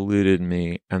excluded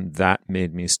me, and that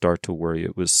made me start to worry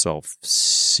it was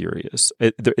self-serious.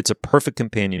 It's a perfect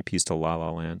companion piece to La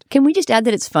La Land. Can we just add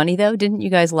that it's funny, though? Didn't you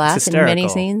guys laugh in many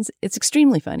scenes? It's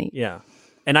extremely funny. Yeah.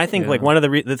 And I think like one of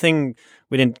the thing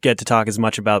we didn't get to talk as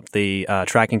much about the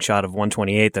tracking shot of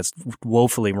 128 that's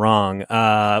woefully wrong,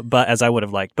 but as I would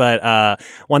have liked. But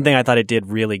one thing I thought it did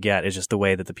really get is just the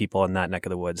way that the people in that neck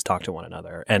of the woods talk to one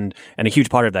another, and a huge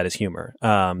part of that is humor.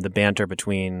 The banter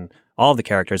between all of the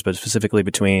characters, but specifically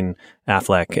between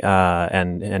Affleck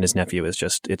and his nephew is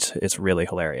just it's really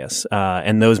hilarious.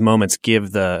 And those moments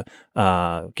give the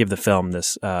film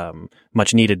this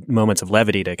much needed moments of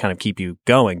levity to kind of keep you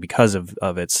going because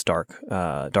of its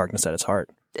darkness at its heart.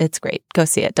 It's great. Go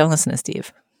see it. Don't listen to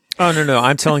Steve. Oh, no.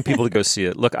 I'm telling people to go see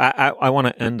it. Look, I want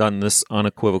to end on this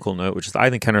unequivocal note, which is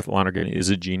I think Kenneth Lonergan is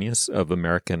a genius of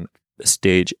American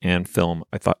stage and film.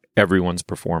 I thought everyone's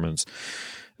performance,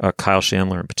 Kyle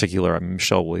Chandler in particular,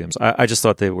 Michelle Williams, I just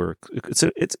thought they were,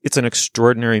 it's an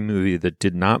extraordinary movie that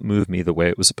did not move me the way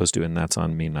it was supposed to, and that's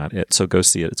on me, not it. So go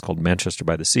see it. It's called Manchester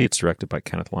by the Sea. It's directed by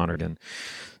Kenneth Lonergan.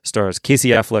 Stars Casey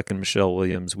Affleck and Michelle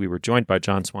Williams. We were joined by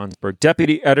John Swansburg,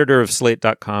 deputy editor of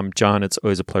Slate.com. John, it's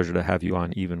always a pleasure to have you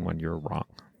on, even when you're wrong.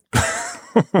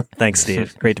 Thanks,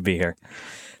 Steve. Great to be here.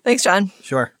 Thanks, John.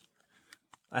 Sure.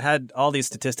 I had all these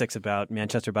statistics about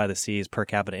Manchester by the Sea's per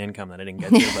capita income that I didn't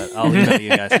get to, but I'll leave it to you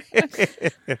guys.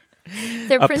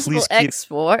 Their principal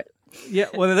export. Yeah,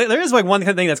 well, there is like one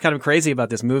thing that's kind of crazy about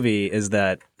this movie is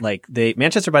that like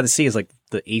Manchester by the Sea is like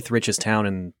the 8th richest town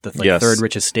in the 3rd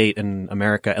richest state in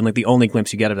America, and like the only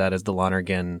glimpse you get of that is the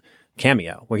Lonergan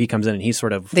cameo where he comes in and he's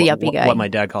sort of The yuppie guy. what my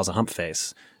dad calls a hump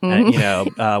face, and,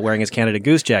 wearing his Canada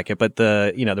Goose jacket. But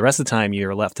the rest of the time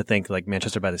you're left to think like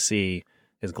Manchester by the Sea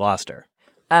is Gloucester.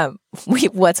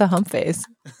 What's a hump face?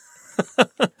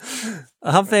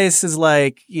 A hump face is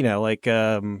like,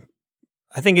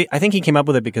 I think he came up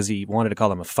with it because he wanted to call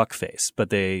them a fuck face,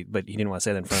 but he didn't want to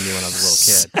say that in front of me when I was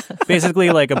a little kid. Basically,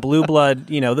 like a blue blood,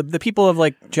 the people of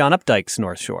like John Updike's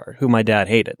North Shore, who my dad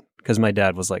hated because my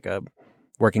dad was like a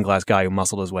working class guy who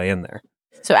muscled his way in there.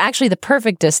 So actually, the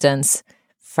perfect distance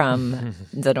from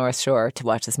the North Shore to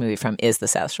watch this movie from is the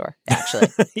South Shore, actually.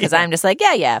 Because I'm just like,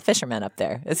 yeah, fishermen up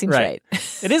there. It seems right.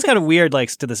 It is kind of weird, like,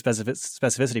 to the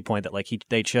specificity point that, like,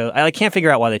 they chose... I can't figure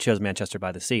out why they chose Manchester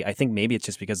by the Sea. I think maybe it's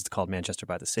just because it's called Manchester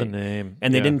by the Sea. The name.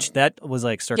 And they didn't... That was,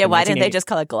 like, circa... Yeah, why didn't they just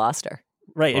call it Gloucester?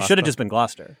 Right, it should have just been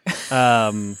Gloucester.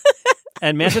 And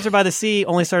Manchester by the Sea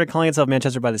only started calling itself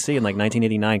Manchester by the Sea in, like,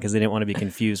 1989 because they didn't want to be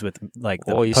confused with, like,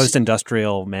 the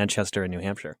post-industrial Manchester in New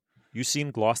Hampshire. You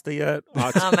seen Gloucester yet?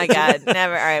 Oh my God,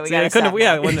 never. All right, we got to stop.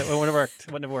 It wouldn't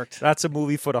have worked. That's a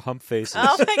movie for the hump faces.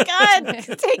 Oh my God,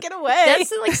 take it away.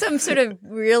 That's like some sort of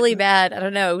really bad, I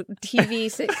don't know, TV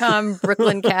sitcom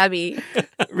Brooklyn Cabbie.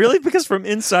 Really? Because from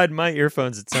inside my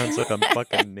earphones, it sounds like I'm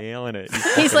fucking nailing it.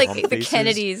 He's like the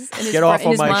Kennedys. Get off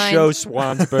of my show,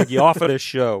 Swansburg. You off of this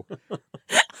show.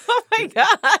 Oh my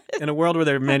God. In a world where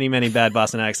there are many, many bad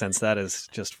Boston accents, that is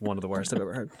just one of the worst I've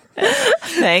ever heard.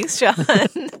 Thanks, John.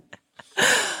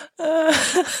 All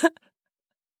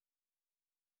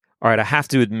right, I have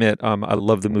to admit, I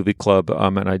love the movie club,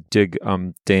 and I dig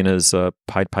Dana's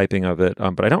Pied Piping of it,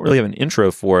 but I don't really have an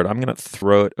intro for it. I'm going to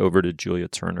throw it over to Julia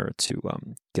Turner to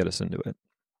get us into it.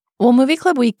 Well, Movie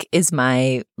Club Week is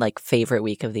my favorite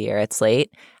week of the year at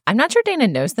Slate. I'm not sure Dana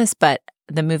knows this, but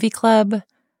the Movie Club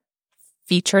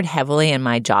featured heavily in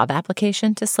my job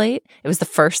application to Slate. It was the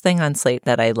first thing on Slate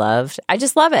that I loved. I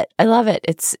just love it. I love it.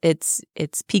 It's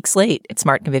peak Slate. It's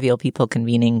smart, convivial people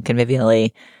convening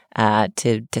convivially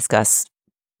to discuss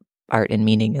art and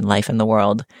meaning and life in the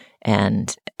world.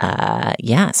 And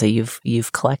so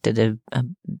you've collected a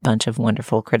bunch of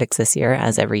wonderful critics this year,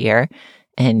 as every year,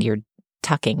 and you're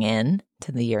tucking in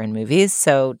to the year in movies.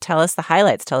 So tell us the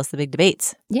highlights. Tell us the big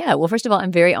debates. Yeah. Well, first of all,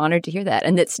 I'm very honored to hear that.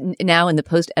 And that's now in the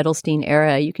post-Edelstein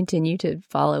era, you continue to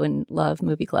follow and love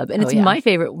Movie Club. And it's my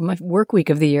work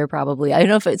week of the year, probably. I don't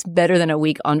know if it's better than a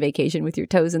week on vacation with your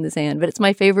toes in the sand, but it's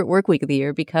my favorite work week of the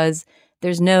year because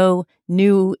there's no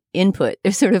new input.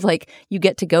 There's sort of like you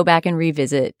get to go back and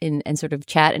revisit and sort of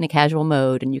chat in a casual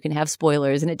mode, and you can have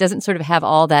spoilers, and it doesn't sort of have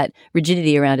all that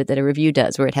rigidity around it that a review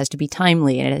does, where it has to be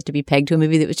timely and it has to be pegged to a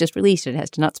movie that was just released and it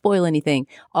has to not spoil anything.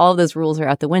 All of those rules are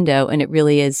out the window, and it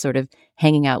really is sort of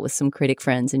hanging out with some critic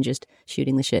friends and just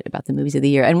shooting the shit about the movies of the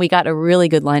year. And we got a really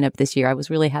good lineup this year. I was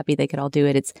really happy they could all do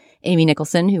it. It's Amy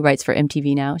Nicholson, who writes for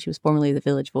MTV now. She was formerly The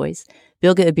Village Voice.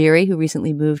 Bilge Ebiri, who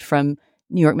recently moved from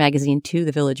New York Magazine to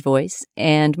The Village Voice,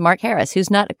 and Mark Harris, who's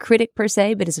not a critic per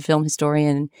se, but is a film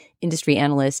historian, industry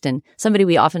analyst, and somebody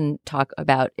we often talk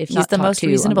about. If he's the most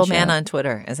reasonable man on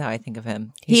Twitter, is how I think of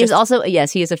him. He is also,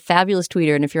 yes, he is a fabulous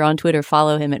tweeter, and if you're on Twitter,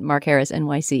 follow him at Mark Harris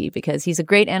NYC, because he's a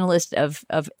great analyst of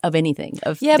anything,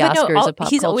 of the Oscars, of pop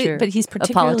culture, but he's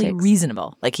particularly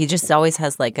reasonable. Like he just always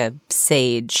has like a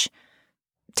sage,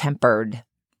 tempered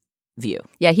view.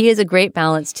 Yeah, he is a great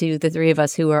balance to the three of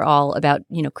us who are all about,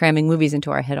 cramming movies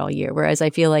into our head all year. Whereas I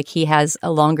feel like he has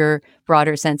a longer,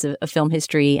 broader sense of film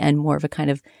history and more of a kind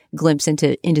of glimpse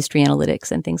into industry analytics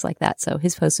and things like that. So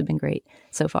his posts have been great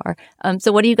so far.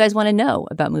 So what do you guys want to know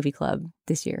about Movie Club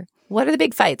this year? What are the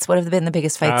big fights? What have been the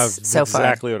biggest fights so far?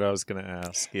 Exactly what I was going to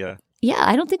ask. Yeah. Yeah,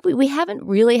 I don't think we haven't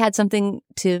really had something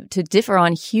to differ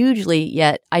on hugely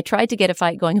yet. I tried to get a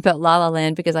fight going about La La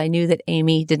Land because I knew that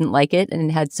Amy didn't like it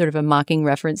and had sort of a mocking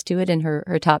reference to it in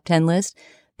her top 10 list.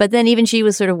 But then even she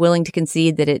was sort of willing to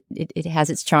concede that it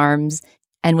has its charms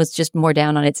and was just more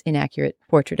down on its inaccurate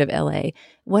portrait of L.A.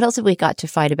 What else have we got to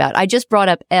fight about? I just brought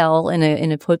up Elle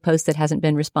in a post that hasn't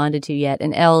been responded to yet.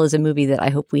 And Elle is a movie that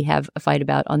I hope we have a fight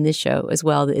about on this show as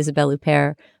well, the Isabelle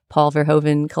Huppert Paul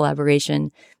Verhoeven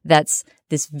collaboration. That's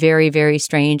this very, very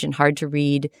strange and hard to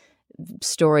read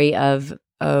story of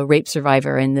a rape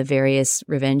survivor and the various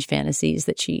revenge fantasies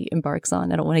that she embarks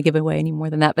on. I don't want to give away any more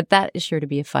than that, but that is sure to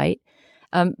be a fight.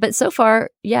 But so far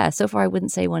I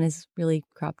wouldn't say one is really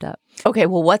cropped up. Okay,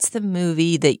 well, what's the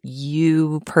movie that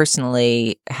you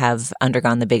personally have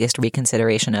undergone the biggest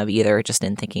reconsideration of, either just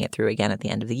in thinking it through again at the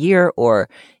end of the year or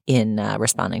in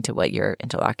responding to what your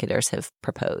interlocutors have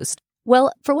proposed?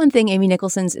 Well, for one thing, Amy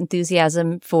Nicholson's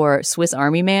enthusiasm for Swiss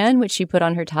Army Man, which she put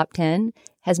on her top 10,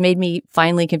 has made me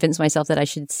finally convince myself that I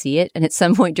should see it. And at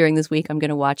some point during this week, I'm going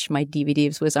to watch my DVD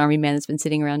of Swiss Army Man that's been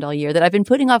sitting around all year that I've been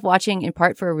putting off watching in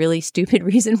part for a really stupid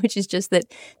reason, which is just that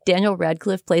Daniel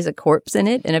Radcliffe plays a corpse in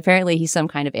it. And apparently he's some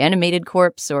kind of animated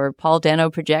corpse, or Paul Dano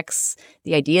projects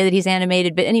the idea that he's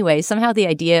animated. But anyway, somehow the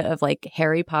idea of like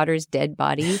Harry Potter's dead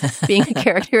body being a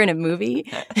character in a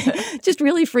movie just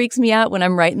really freaks me out when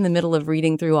I'm right in the middle of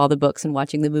reading through all the books and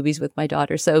watching the movies with my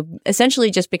daughter. So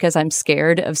essentially, just because I'm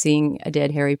scared of seeing a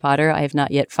dead Harry Potter, I have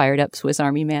not yet fired up Swiss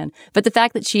Army Man. But the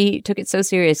fact that she took it so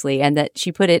seriously and that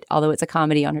she put it, although it's a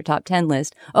comedy, on her top 10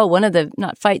 list. Oh, one of the,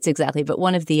 not fights exactly, but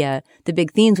one of the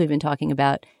big themes we've been talking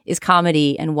about is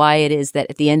comedy, and why it is that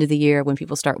at the end of the year, when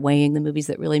people start weighing the movies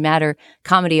that really matter,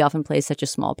 comedy often plays such a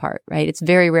small part, right? It's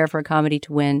very rare for a comedy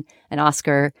to win an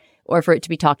Oscar or for it to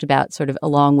be talked about sort of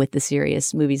along with the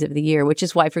serious movies of the year, which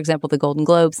is why, for example, the Golden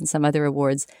Globes and some other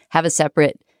awards have a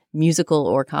separate musical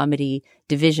or comedy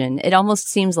division. It almost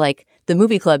seems like the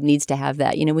movie club needs to have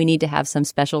that. You know, we need to have some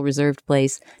special reserved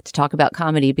place to talk about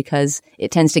comedy because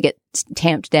it tends to get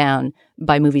tamped down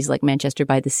by movies like Manchester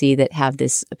by the Sea that have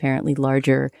this apparently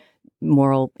larger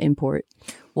moral import.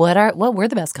 What were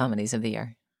the best comedies of the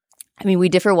year? I mean, we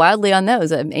differ wildly on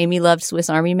those. Amy loved Swiss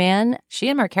Army Man. She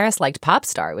and Mark Harris liked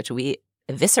Popstar, which we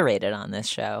eviscerated on this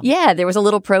show. Yeah, there was a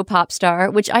little pro pop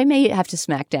star, which I may have to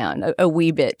smack down a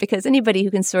wee bit, because anybody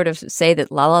who can sort of say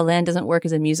that La La Land doesn't work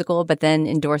as a musical, but then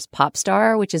endorse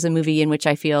Popstar, which is a movie in which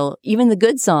I feel even the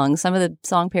good songs, some of the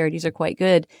song parodies are quite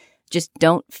good, just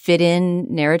don't fit in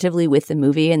narratively with the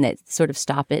movie, and that sort of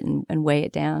stop it and weigh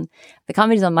it down. The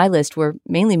comedies on my list were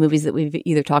mainly movies that we've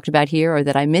either talked about here or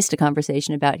that I missed a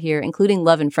conversation about here, including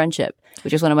Love and Friendship,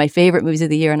 which is one of my favorite movies of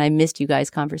the year, and I missed you guys'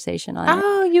 conversation on it.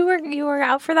 Oh, you were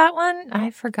out for that one?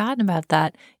 I've forgotten about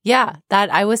that. Yeah,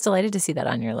 that I was delighted to see that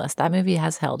on your list. That movie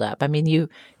has held up. I mean, you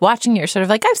watching, you're sort of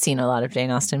like, I've seen a lot of Jane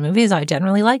Austen movies. I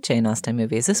generally like Jane Austen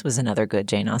movies. This was another good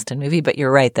Jane Austen movie, but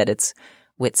you're right that its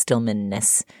Whit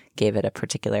Stillman-ness gave it a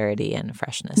particularity and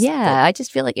freshness. Yeah, I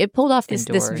just feel like it pulled off this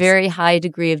very high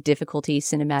degree of difficulty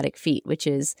cinematic feat, which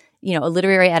is, you know, a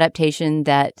literary adaptation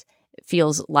that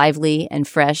feels lively and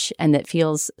fresh, and that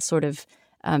feels sort of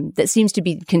that seems to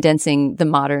be condensing the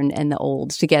modern and the old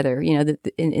together, you know,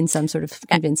 in some sort of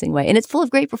convincing way. And it's full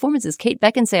of great performances. Kate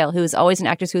Beckinsale, who is always an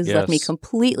actress who has left me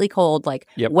completely cold, like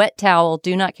wet towel,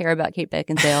 do not care about Kate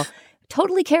Beckinsale.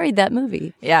 Totally carried that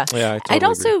movie. Yeah. Yeah, I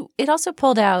totally agree. It also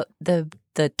pulled out the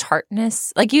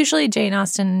tartness. Like usually Jane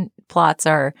Austen plots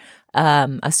are a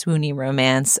swoony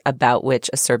romance about which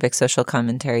acerbic social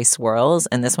commentary swirls,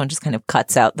 and this one just kind of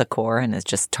cuts out the core and is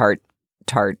just tart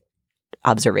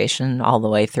observation all the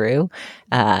way through,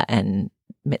 and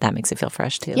that makes it feel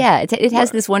fresh too. Yeah, it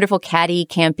has this wonderful catty,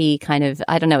 campy kind of,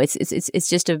 I don't know, it's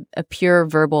just a pure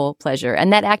verbal pleasure.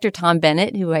 And that actor Tom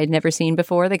Bennett, who I had never seen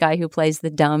before, the guy who plays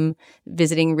the dumb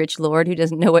visiting rich lord who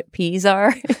doesn't know what peas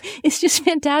are, it's just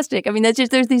fantastic. I mean,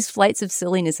 there's these flights of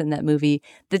silliness in that movie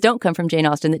that don't come from Jane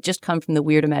Austen, that just come from the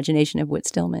weird imagination of Whit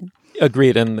Stillman.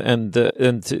 Agreed, and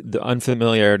the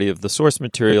unfamiliarity of the source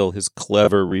material, his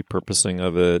clever repurposing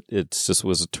of it, it just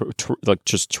was a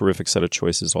just terrific set of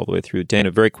choices all the way through.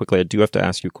 Dana, very quickly, I do have to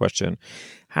ask you a question.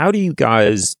 How do you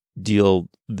guys deal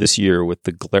this year with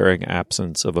the glaring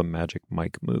absence of a Magic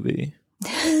Mike movie?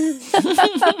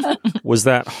 Was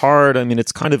that hard? I mean,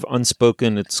 it's kind of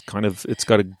unspoken. It's got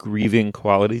a grieving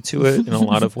quality to it in a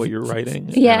lot of what you're writing.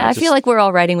 Yeah, I feel like we're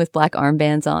all writing with black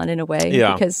armbands on in a way,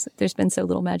 because there's been so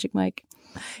little Magic Mike.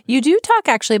 You do talk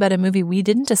actually about a movie we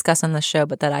didn't discuss on the show,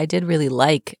 but that I did really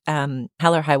like, Hell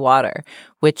or High Water,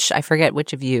 which I forget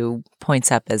which of you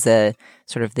points up as a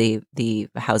sort of the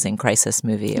housing crisis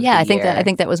movie of the I year.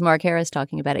 think that was Mark Harris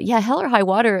talking about it. Yeah, Hell or High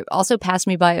Water also passed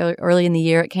me by early in the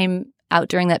year. It came out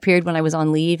during that period when I was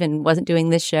on leave and wasn't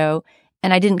doing this show,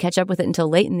 and I didn't catch up with it until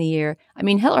late in the year. I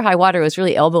mean, Hell or High Water was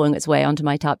really elbowing its way onto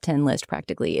my top 10 list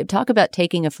practically. Talk about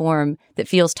taking a form that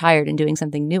feels tired and doing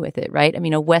something new with it, right? I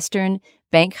mean, a Western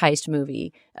bank heist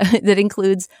movie that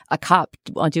includes a cop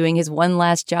doing his one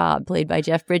last job, played by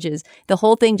Jeff Bridges. The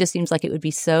whole thing just seems like it would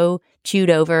be so chewed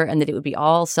over, and that it would be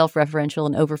all self-referential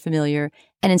and over-familiar.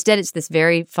 And instead, it's this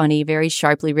very funny, very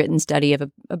sharply written study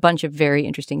of a bunch of very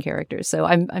interesting characters. So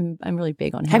I'm really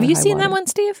big on Hell or High Water. Have you seen that one,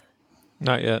 Steve?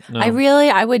 Not yet. No.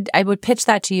 I would pitch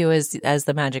that to you as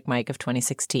the Magic Mike of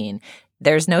 2016.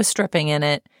 There's no stripping in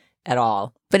it at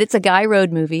all. But it's a Guy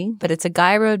Road movie. That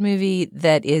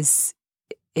is,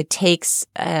 it takes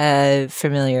a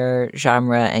familiar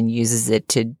genre and uses it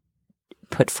to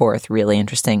put forth really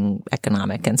interesting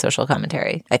economic and social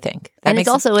commentary, I think. And it's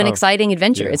also an exciting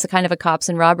adventure. Yeah. It's a kind of a cops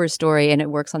and robbers story, and it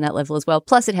works on that level as well.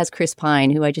 Plus, it has Chris Pine,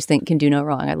 who I just think can do no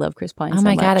wrong. I love Chris Pine so much. Oh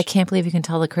my God, I can't believe you can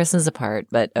tell the Chris's apart,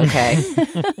 but okay.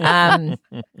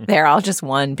 They're all just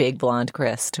one big blonde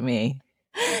Chris to me.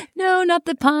 No, not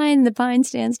the Pine. The Pine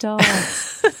stands tall.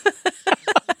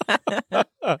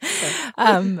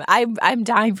 I'm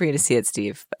dying for you to see it,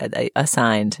 Steve.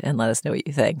 Assigned, and let us know what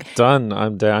you think. Done.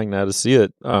 I'm dying now to see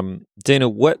it. Dana,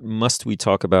 what must we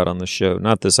talk about on the show?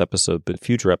 Not this episode, but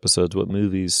future episodes. What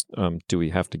movies do we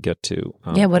have to get to?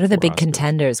 What are the big Oscars?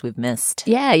 contenders we've missed?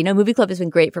 Yeah, Movie Club has been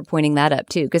great for pointing that up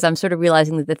too, because I'm sort of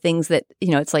realizing that the things that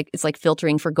it's like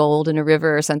filtering for gold in a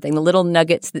river or something. The little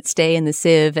nuggets that stay in the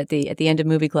sieve at the end of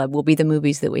Movie Club will be the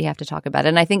movies that we have to talk about,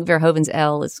 and I think Verhoeven's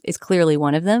Elle is clearly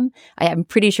one of them. I'm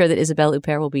pretty sure that Isabelle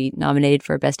Huppert will be nominated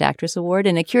for a Best Actress award,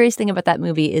 and a curious thing about that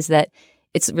movie is that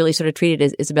it's really sort of treated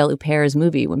as Isabelle Huppert's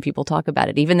movie when people talk about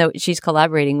it, even though she's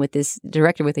collaborating with this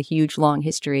director with a huge, long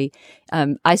history.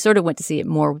 I sort of went to see it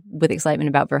more with excitement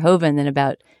about Verhoeven than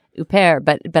about Huppert,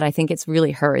 but I think it's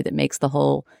really her that makes the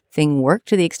whole thing work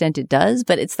to the extent it does.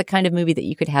 But it's the kind of movie that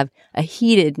you could have a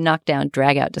heated, knockdown,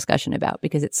 drag-out discussion about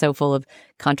because it's so full of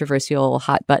controversial,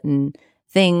 hot-button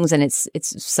things, and it's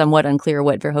somewhat unclear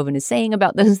what Verhoeven is saying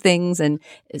about those things, and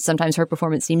sometimes her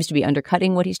performance seems to be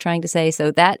undercutting what he's trying to say.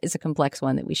 So that is a complex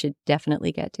one that we should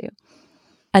definitely get to.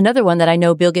 Another one that I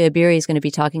know Bilge Ebiri is going to be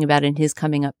talking about in his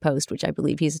coming up post, which I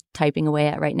believe he's typing away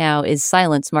at right now, is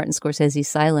Silence, Martin Scorsese's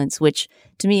Silence, which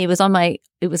to me, it was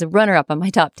a runner-up on my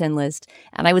top 10 list.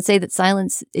 And I would say that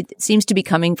Silence, it seems to be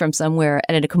coming from somewhere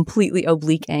at a completely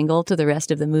oblique angle to the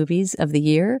rest of the movies of the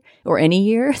year, or any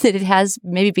year, that it has,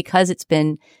 maybe because it's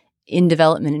been in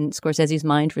development in Scorsese's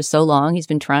mind for so long. He's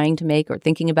been trying to make or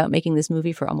thinking about making this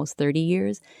movie for almost 30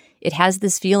 years. It has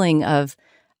this feeling of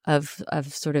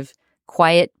sort of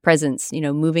quiet presence,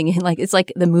 moving in, like it's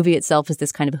like the movie itself is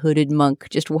this kind of hooded monk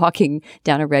just walking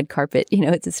down a red carpet.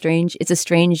 It's a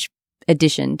strange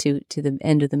addition to the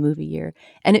end of the movie year.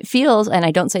 And it feels, and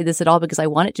I don't say this at all because I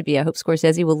want it to be, I hope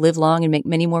Scorsese will live long and make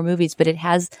many more movies, but it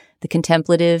has the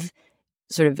contemplative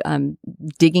sort of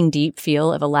digging deep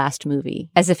feel of a last movie,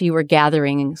 as if he were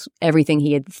gathering everything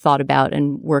he had thought about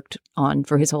and worked on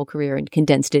for his whole career and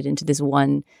condensed it into this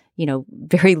one,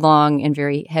 very long and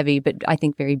very heavy, but I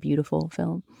think very beautiful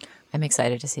film. I'm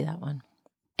excited to see that one.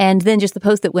 And then just the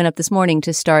post that went up this morning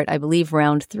to start, I believe,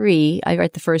 round 3. I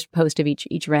write the first post of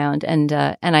each round, and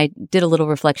I did a little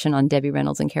reflection on Debbie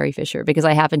Reynolds and Carrie Fisher because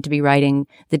I happened to be writing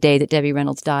the day that Debbie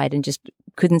Reynolds died and just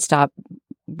couldn't stop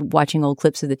watching old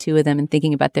clips of the two of them and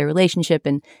thinking about their relationship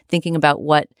and thinking about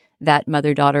what that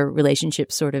mother-daughter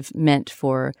relationship sort of meant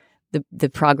for the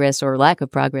progress or lack of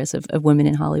progress of women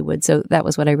in Hollywood. So that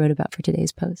was what I wrote about for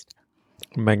today's post.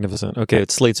 Magnificent. Okay,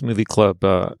 it's Slate's Movie Club,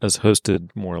 as hosted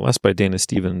more or less by Dana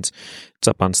Stevens. It's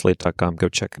up on slate.com. Go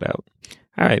check it out.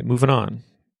 All right, moving on.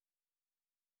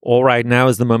 All right, now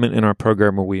is the moment in our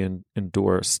program where we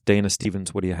endorse. Dana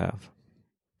Stevens, what do you have?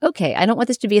 Okay, I don't want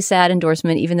this to be a sad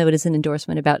endorsement, even though it is an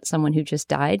endorsement about someone who just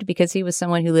died, because he was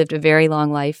someone who lived a very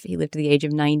long life. He lived to the age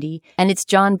of 90. And it's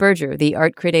John Berger, the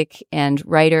art critic and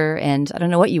writer, and I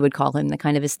don't know what you would call him, the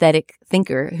kind of aesthetic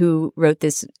thinker who wrote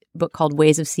this book called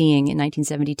Ways of Seeing in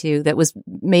 1972 that was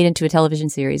made into a television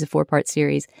series, a 4-part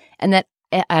series. And that,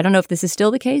 I don't know if this is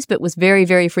still the case, but was very,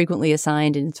 very frequently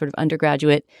assigned in sort of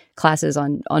undergraduate classes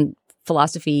on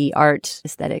philosophy, art,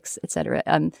 aesthetics, etc.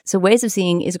 So Ways of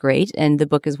Seeing is great, and the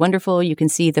book is wonderful. You can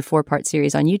see the 4-part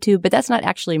series on YouTube, but that's not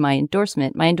actually my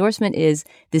endorsement. My endorsement is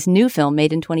this new film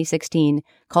made in 2016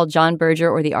 called John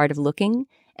Berger or the Art of Looking,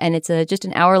 and it's just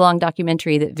an hour-long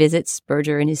documentary that visits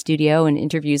Berger in his studio and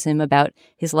interviews him about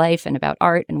his life and about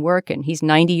art and work, and he's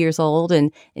 90 years old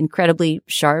and incredibly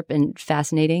sharp and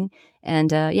fascinating.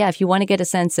 And if you want to get a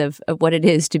sense of what it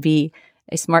is to be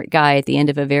a smart guy at the end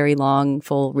of a very long,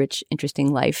 full, rich,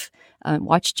 interesting life,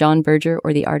 watch John Berger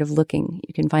or The Art of Looking.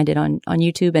 You can find it on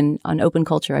YouTube and on Open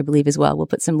Culture, I believe, as well. We'll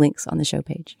put some links on the show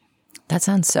page. That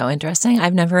sounds so interesting.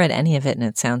 I've never read any of it, and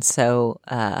it sounds so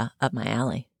up my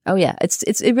alley. Oh, yeah.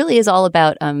 It really is all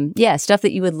about, stuff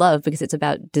that you would love because it's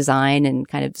about design and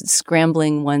kind of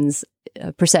scrambling one's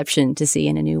perception to see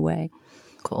in a new way.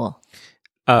 Cool.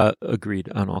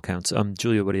 Agreed on all counts.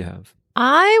 Julia, what do you have?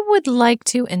 I would like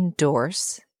to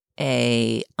endorse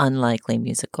a unlikely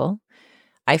musical.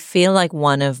 I feel like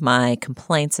one of my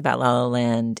complaints about La La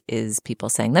Land is people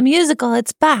saying, the musical,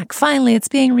 it's back. Finally, it's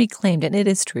being reclaimed. And it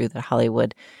is true that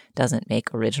Hollywood doesn't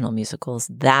make original musicals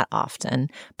that often.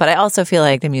 But I also feel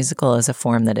like the musical is a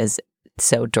form that is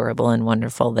so durable and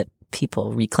wonderful that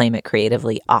people reclaim it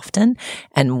creatively often.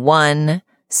 And one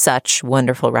such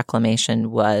wonderful reclamation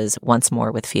was Once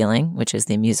More with Feeling, which is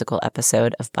the musical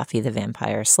episode of Buffy the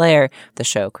Vampire Slayer, the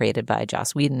show created by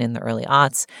Joss Whedon in the early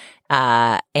aughts.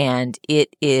 And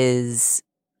it is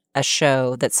a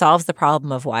show that solves the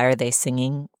problem of why are they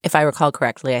singing. If I recall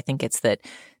correctly, I think it's that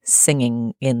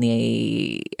singing in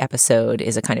the episode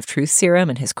is a kind of truth serum,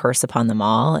 and his curse upon them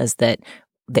all is that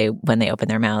when they open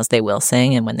their mouths, they will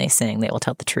sing, and when they sing, they will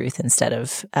tell the truth instead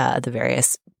of the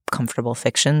various comfortable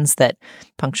fictions that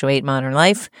punctuate modern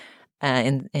life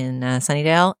in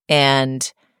Sunnydale.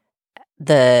 And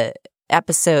the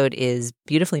episode is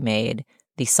beautifully made.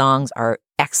 The songs are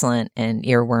excellent and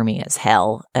earwormy as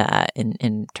hell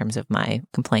in terms of my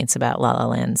complaints about La La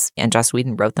Land's. And Joss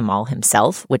Whedon wrote them all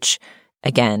himself, which,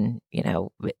 again,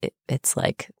 it's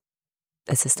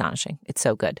astonishing. It's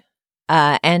so good.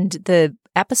 And the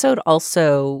episode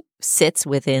also sits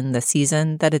within the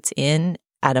season that it's in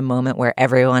at a moment where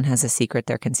everyone has a secret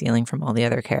they're concealing from all the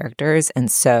other characters.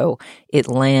 And so it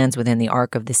lands within the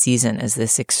arc of the season as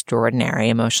this extraordinary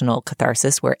emotional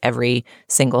catharsis where every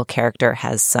single character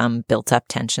has some built-up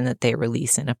tension that they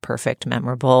release in a perfect,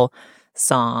 memorable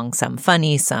song, some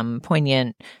funny, some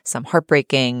poignant, some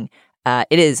heartbreaking.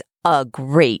 It is a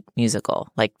great musical,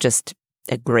 like just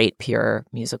a great, pure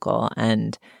musical.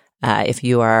 And if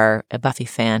you are a Buffy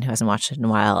fan who hasn't watched it in a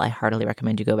while, I heartily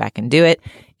recommend you go back and do it.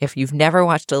 If you've never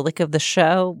watched a lick of the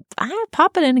show,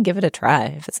 pop it in and give it a try.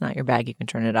 If it's not your bag, you can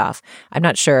turn it off. I'm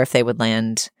not sure if it would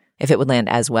land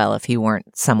as well if you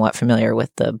weren't somewhat familiar with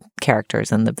the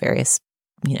characters and the various,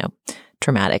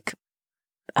 traumatic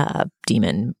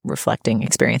demon reflecting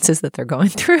experiences that they're going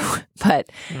through. But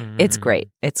it's great.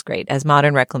 It's great. As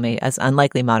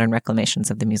unlikely modern reclamations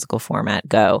of the musical format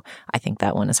go, I think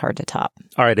that one is hard to top.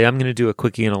 All right, I'm going to do a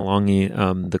quickie and a longie.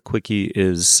 The quickie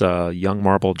is Young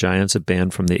Marble Giants, a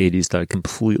band from the 80s that I'd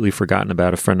completely forgotten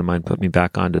about. A friend of mine put me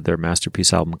back onto their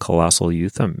masterpiece album, Colossal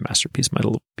Youth. Masterpiece might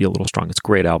be a little strong. It's a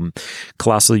great album.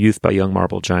 Colossal Youth by Young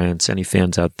Marble Giants. Any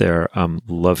fans out there,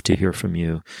 love to hear from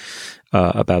you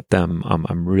about them.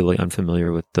 I'm really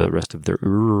unfamiliar with the rest of their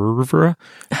oeuvre,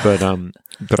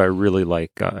 but I really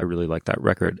like that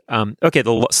record. Okay,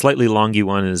 the slightly longy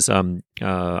one is I'm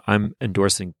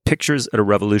endorsing Pictures at a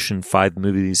Revolution: 5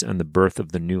 Movies and the Birth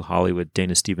of the New Hollywood.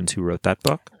 Dana Stevens, who wrote that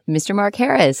book? Mr. Mark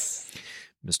Harris.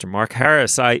 Mr. Mark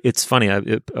Harris. It's funny.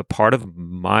 A part of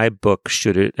my book,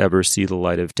 should it ever see the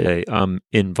light of day,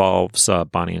 involves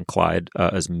Bonnie and Clyde,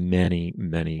 as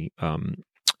many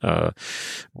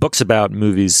books about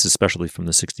movies, especially from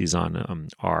the 60s on,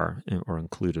 are or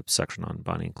include a section on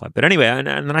Bonnie and Clyde. But anyway, and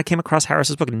then I came across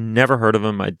Harris's book. Never heard of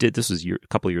him. This was a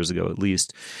couple of years ago at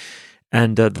least.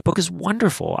 And the book is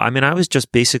wonderful. I mean, I was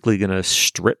just basically going to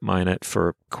strip mine it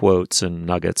for quotes and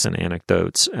nuggets and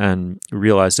anecdotes, and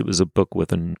realized it was a book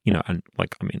with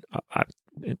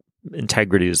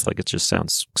integrity is like, it just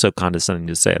sounds so condescending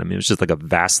to say it. I mean, it was just like a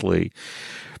vastly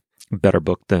better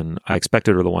book than I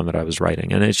expected, or the one that I was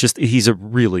writing. And it's just, he's a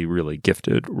really, really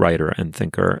gifted writer and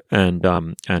thinker and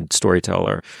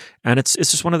storyteller. And it's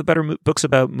just one of the better books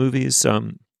about movies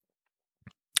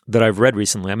that I've read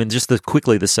recently. I mean, just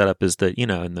quickly, the setup is that, in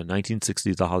the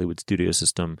 1960s, the Hollywood studio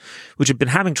system, which had been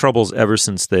having troubles ever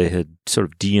since they had sort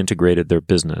of deintegrated their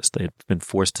business, they had been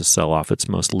forced to sell off its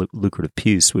most lucrative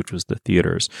piece, which was the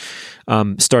theaters,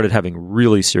 started having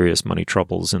really serious money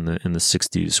troubles in the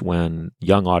 60s, when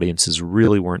young audiences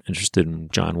really weren't interested in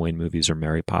John Wayne movies or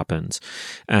Mary Poppins,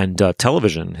 and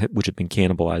television, which had been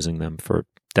cannibalizing them for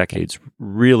decades,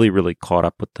 really, really caught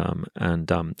up with them, and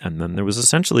then there was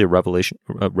essentially a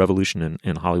revolution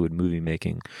in Hollywood movie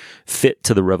making, fit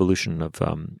to the revolution of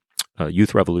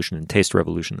youth revolution and taste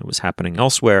revolution that was happening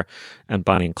elsewhere, and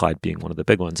Bonnie and Clyde being one of the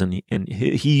big ones. And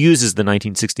he uses the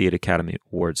 1968 Academy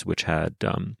Awards, which had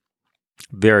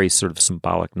very sort of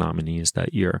symbolic nominees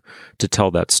that year, to tell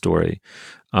that story,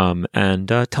 and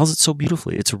tells it so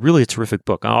beautifully. It's really a terrific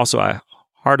book. I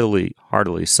heartily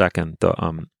second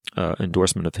the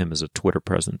endorsement of him as a Twitter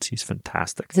presence. He's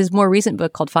fantastic. His more recent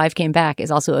book, called Five Came Back, is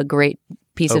also a great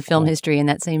piece of film history in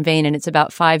that same vein. And it's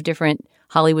about 5 different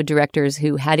Hollywood directors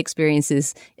who had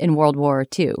experiences in World War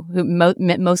II, who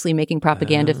mostly making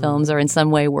propaganda films or in some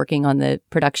way working on the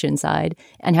production side,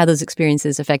 and how those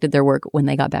experiences affected their work when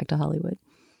they got back to Hollywood.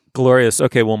 Glorious.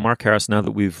 Okay, well, Mark Harris, now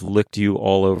that we've licked you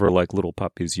all over like little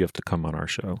puppies, you have to come on our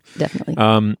show.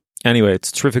 Definitely. Anyway, it's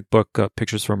a terrific book,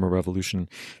 Pictures from a Revolution.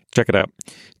 Check it out.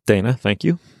 Dana, thank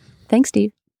you. Thanks,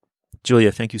 Steve.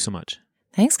 Julia, thank you so much.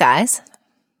 Thanks, guys.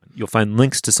 You'll find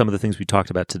links to some of the things we talked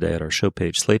about today at our show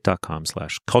page,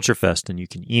 slate.com/culturefest, and you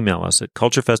can email us at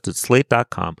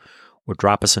culturefest@slate.com, or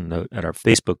drop us a note at our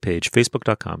Facebook page,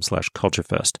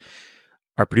 facebook.com/culturefest.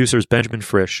 Our producer is Benjamin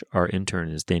Frisch. Our intern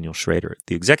is Daniel Schrader.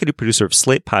 The executive producer of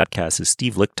Slate Podcasts is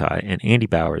Steve Lickteig, and Andy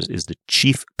Bowers is the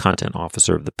chief content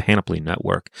officer of the Panoply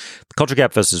Network. The Culture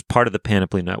Gap Fest is part of the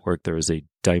Panoply Network. There is a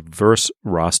diverse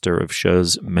roster of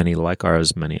shows, many like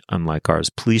ours, many unlike ours.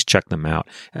 Please check them out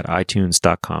at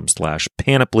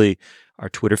itunes.com/panoply. Our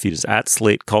Twitter feed is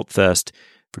 @SlateCultFest.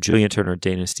 For Julian Turner,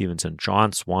 Dana Stevenson,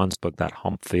 John Swansburg, that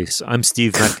hump face, I'm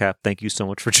Steve Metcalf. Thank you so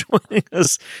much for joining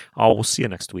us. We'll see you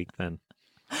next week then.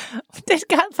 It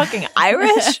got fucking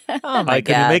Irish? Oh my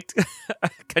God.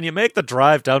 Can you make the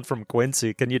drive down from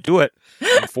Quincy? Can you do it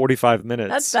in 45 minutes?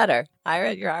 That's better.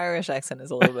 Your Irish accent is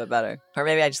a little bit better. Or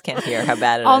maybe I just can't hear how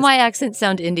bad it is. All my accents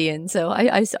sound Indian, so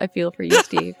I feel for you,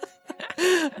 Steve.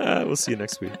 We'll see you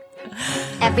next week.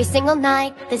 Every single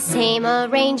night, the same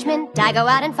arrangement. I go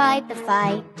out and fight the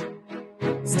fight.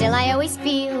 Still, I always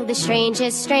feel the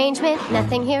strangest estrangement.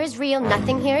 Nothing here is real,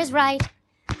 nothing here is right.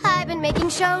 I've been making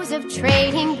shows of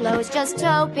trading blows, just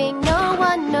hoping no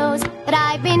one knows that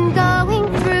I've been going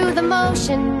through the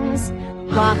motions,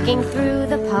 walking through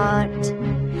the part.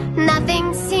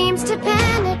 Nothing seems to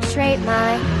penetrate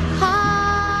my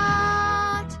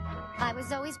heart. I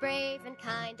was always brave and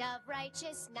kind of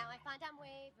righteous. Now I find I'm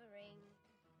wavering.